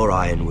control of your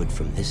ironwood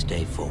from this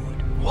day forward.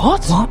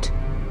 What? What?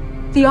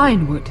 The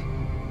ironwood?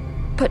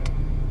 But...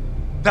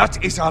 That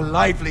is our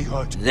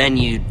livelihood. Then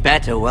you'd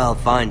better well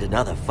find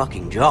another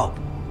fucking job.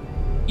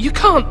 You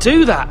can't do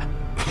that.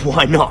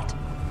 Why not?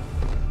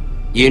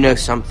 You know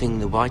something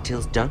the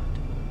Whitehills don't?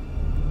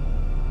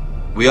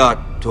 We are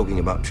talking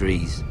about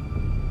trees.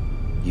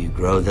 You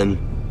grow them.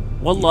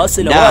 والله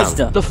أسئلة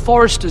واجدة. The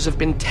Foresters have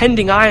been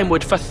tending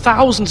ironwood for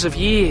thousands of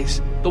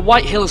years. The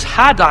Whitehills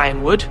had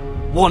ironwood,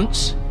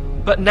 once,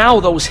 but now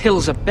those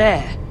hills are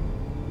bare.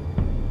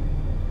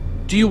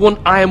 Do you want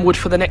ironwood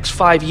for the next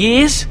 5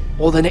 years,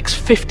 or the next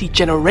 50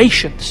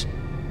 generations?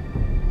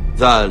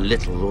 The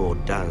little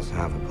lord does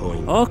have a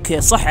point. Okay,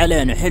 صح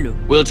علينا حلو.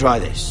 We'll try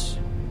this.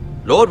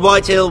 Lord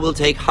Whitehill will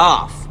take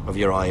half of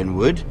your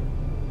ironwood,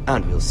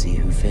 and we'll see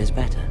who fares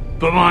better.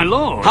 But my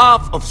lord...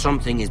 Half of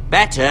something is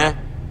better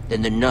than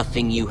the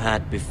nothing you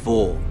had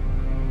before.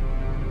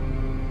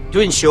 To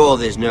ensure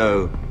there's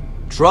no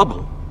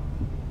trouble,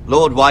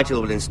 Lord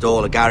Whitehill will install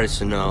a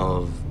garrison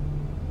of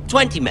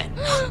 20 men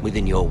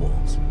within your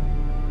walls.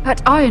 At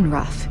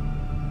Ironrath,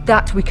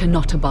 that we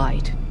cannot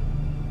abide.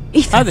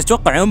 هذا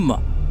توقع أمه.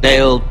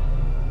 They'll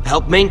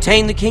help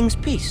maintain the king's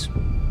peace.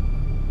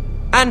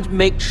 And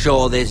make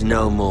sure there's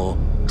no more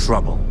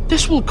trouble.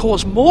 This will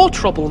cause more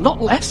trouble,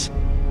 not less.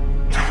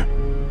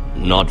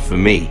 Not for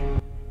me.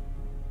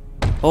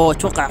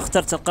 أتوقع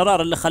اخترت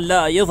القرار اللي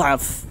خلاه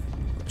يضعف.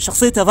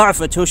 شخصيته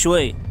ضعفت هو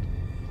شوي.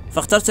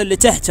 فاخترت اللي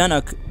تحت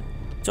أنا.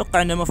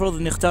 أتوقع إنه المفروض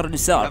إني أختار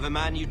اليسار.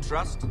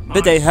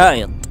 بدأ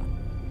يهايط.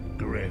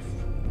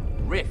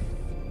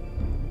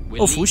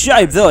 أوف وش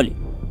جايب ذولي؟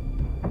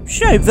 وش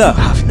جايب ذا؟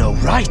 Have no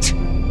right.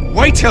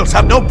 Whitehills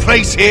have no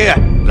place here,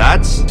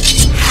 lads.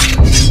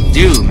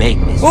 Do make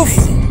this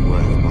visit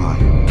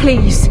worthwhile.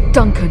 Please,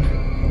 Duncan,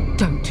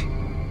 don't.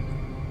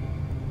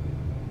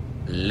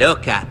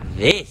 Look at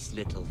this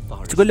little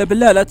forest. تقول له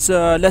بالله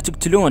لا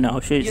تقتلونه أو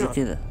شيء زي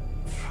كذا.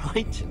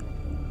 Frightened,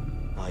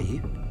 are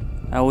you?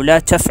 أو لا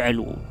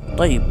تفعلوا.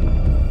 طيب.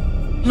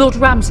 Lord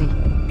Ramsay,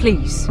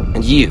 please.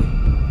 And you?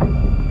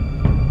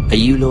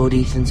 Are you Lord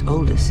Ethan's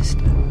older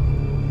sister?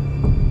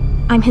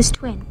 I'm his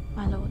twin,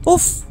 my lord.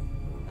 أوف.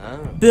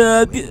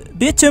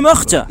 بيتم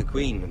أخته. The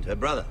queen and her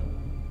brother.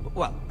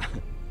 Well,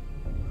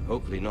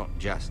 hopefully not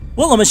just.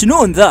 والله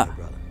مجنون ذا.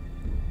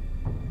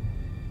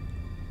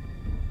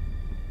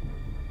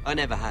 I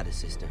never had a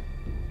sister.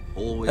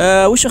 Always.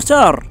 وش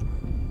اختار؟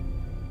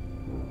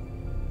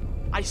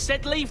 I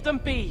said leave them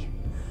be.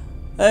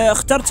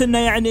 اخترت انه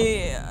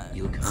يعني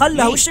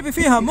خلها وش تبي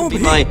فيها مو be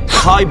my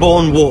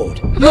highborn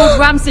ward. Lord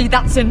Ramsay,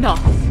 that's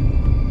enough.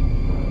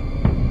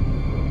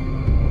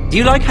 Do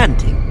you like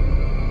hunting?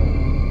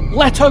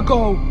 Let her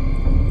go.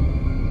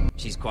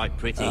 She's quite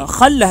pretty.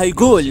 خلها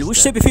يقول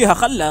وش تبي فيها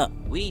خلها.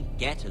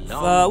 We'd get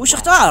along. وش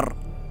اختار؟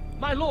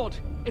 My lord,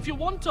 if you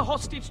want a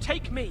hostage,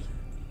 take me.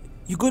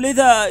 يقول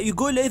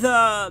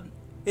إذا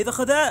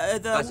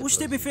وش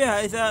تبي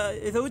فيها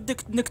إذا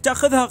ودك إنك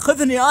تأخذها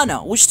خذني أنا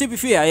وش تبي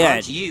فيها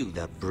يعني. You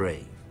the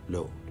brave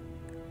lord.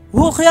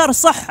 هو الخيار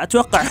الصح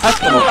أتوقع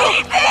حتى.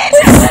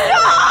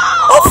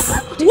 أوف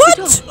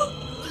وات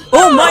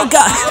أوه ماي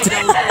جاد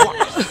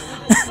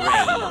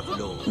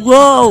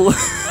واو.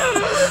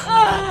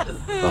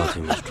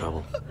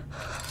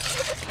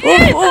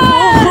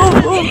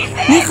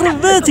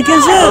 يخرب بيتك يا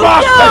زين.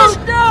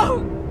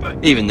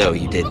 Even though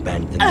you did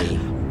bend the knee.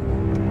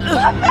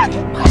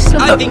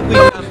 I think we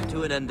come to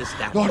an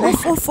understanding. I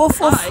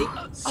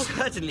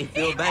certainly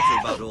feel better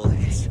about all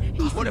this.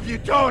 What have you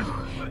done?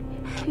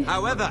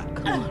 However,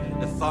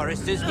 the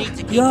foresters need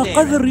to keep يا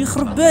قذر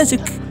يخرب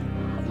بيتك.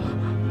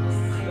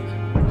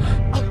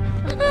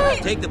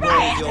 Take the boy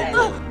as your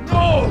ward.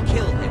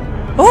 Kill him.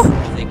 أوه.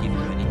 They give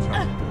you any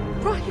trouble.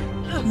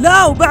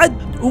 لا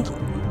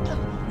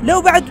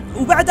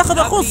وبعد أخذ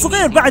أخوه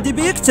الصغير بعد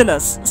يبي يقتله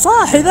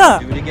صاحي ذا.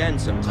 Do it again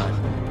sometime.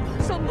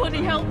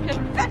 Somebody help him.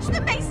 Fetch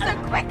the mace so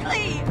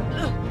quickly.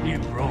 You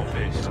brought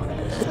this.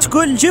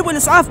 تقول جيبوا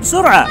الإسعاف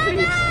بسرعة.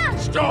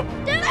 Stop.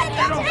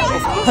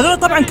 هذول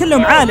طبعا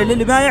كلهم عالة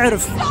للي ما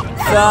يعرف.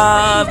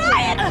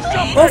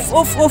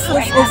 أوف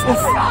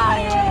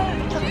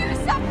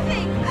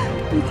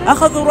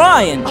أخذوا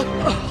راين.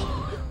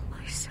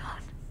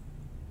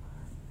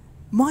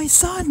 ماي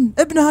سان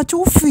ابنها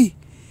توفي.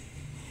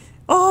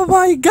 اوه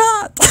ماي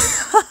جاد.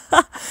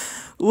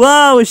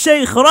 واو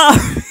شيء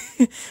خرافي.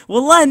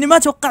 والله اني ما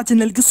توقعت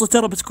ان القصة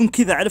ترى بتكون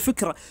كذا على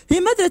فكرة. هي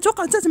ما ادري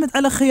اتوقع تعتمد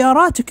على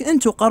خياراتك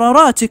انت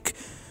وقراراتك.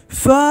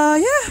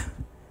 فيا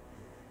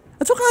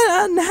اتوقع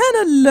ان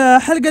هنا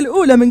الحلقة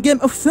الاولى من جيم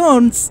اوف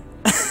ثرونز.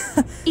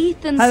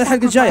 هذه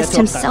الحلقة الجاية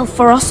himself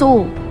for us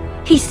all.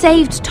 He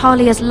saved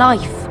Talia's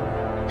life.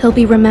 He'll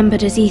be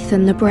remembered as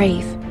Ethan the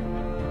Brave.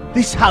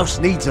 This house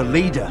needs a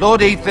leader.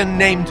 Lord Ethan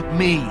named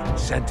me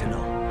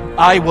Sentinel.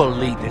 I will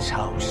lead this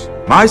house.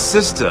 My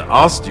sister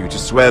asked you to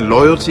swear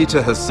loyalty to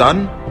her son,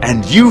 and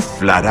you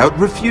flat out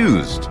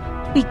refused.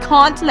 We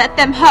can't let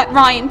them hurt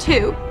Ryan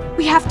too.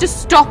 We have to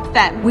stop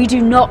them. We do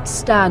not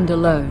stand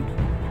alone.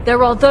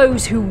 There are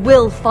those who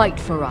will fight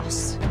for us.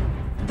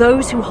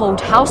 Those who hold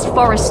House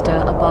Forrester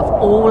above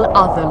all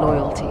other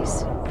loyalties.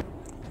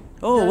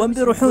 وين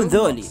بيروحون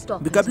ذولي؟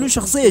 بيقابلون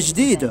شخصية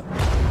جديدة.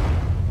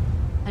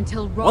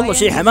 والله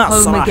شيء حماس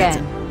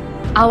صراحة.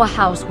 Our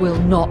house will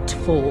not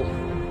fall.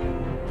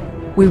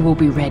 We will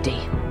be ready.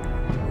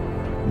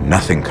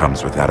 Nothing comes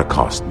without a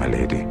cost, my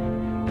lady.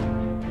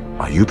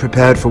 Are you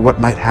prepared for what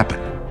might happen?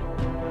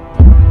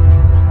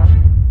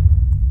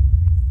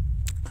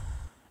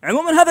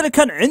 عموما هذا اللي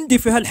كان عندي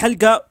في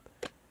هالحلقة.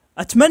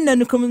 أتمنى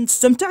أنكم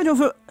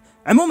استمتعتوا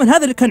عموما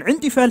هذا اللي كان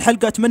عندي في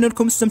هالحلقة. أتمنى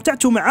أنكم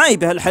استمتعتوا معاي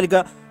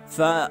بهالحلقة.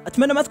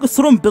 فأتمنى ما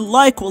تقصرون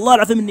باللايك، والله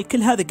العظيم إني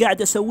كل هذا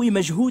قاعد أسويه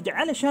مجهود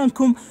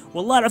علشانكم،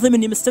 والله العظيم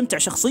إني مستمتع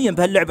شخصيا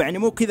بهاللعبة، يعني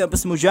مو كذا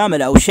بس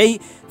مجاملة أو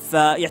شيء.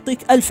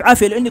 فيعطيك ألف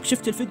عافية لأنك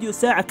شفت الفيديو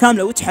ساعة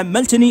كاملة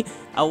وتحملتني،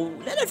 أو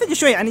لأن الفيديو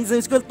شوي يعني زي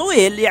ما تقول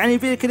طويل، يعني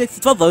فيك إنك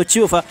تتفضل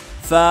وتشوفه.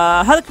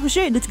 فهذا كل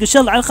شيء، نتقابل إن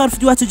شاء الله على خير في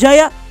الفيديوهات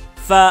الجاية.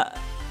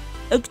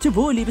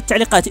 اكتبوا لي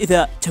بالتعليقات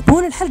إذا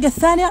تبون الحلقة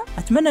الثانية،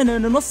 أتمنى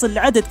أن نوصل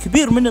لعدد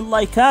كبير من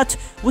اللايكات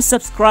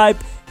والسبسكرايب.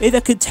 إذا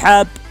كنت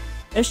حاب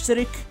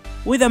اشترك،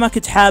 وإذا ما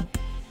كنت حاب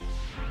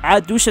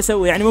عاد وش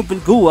أسوي يعني مو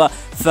بالقوة.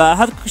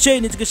 فهذا كل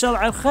شيء، نتقابل إن شاء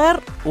الله على الخير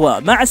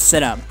ومع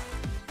السلامة.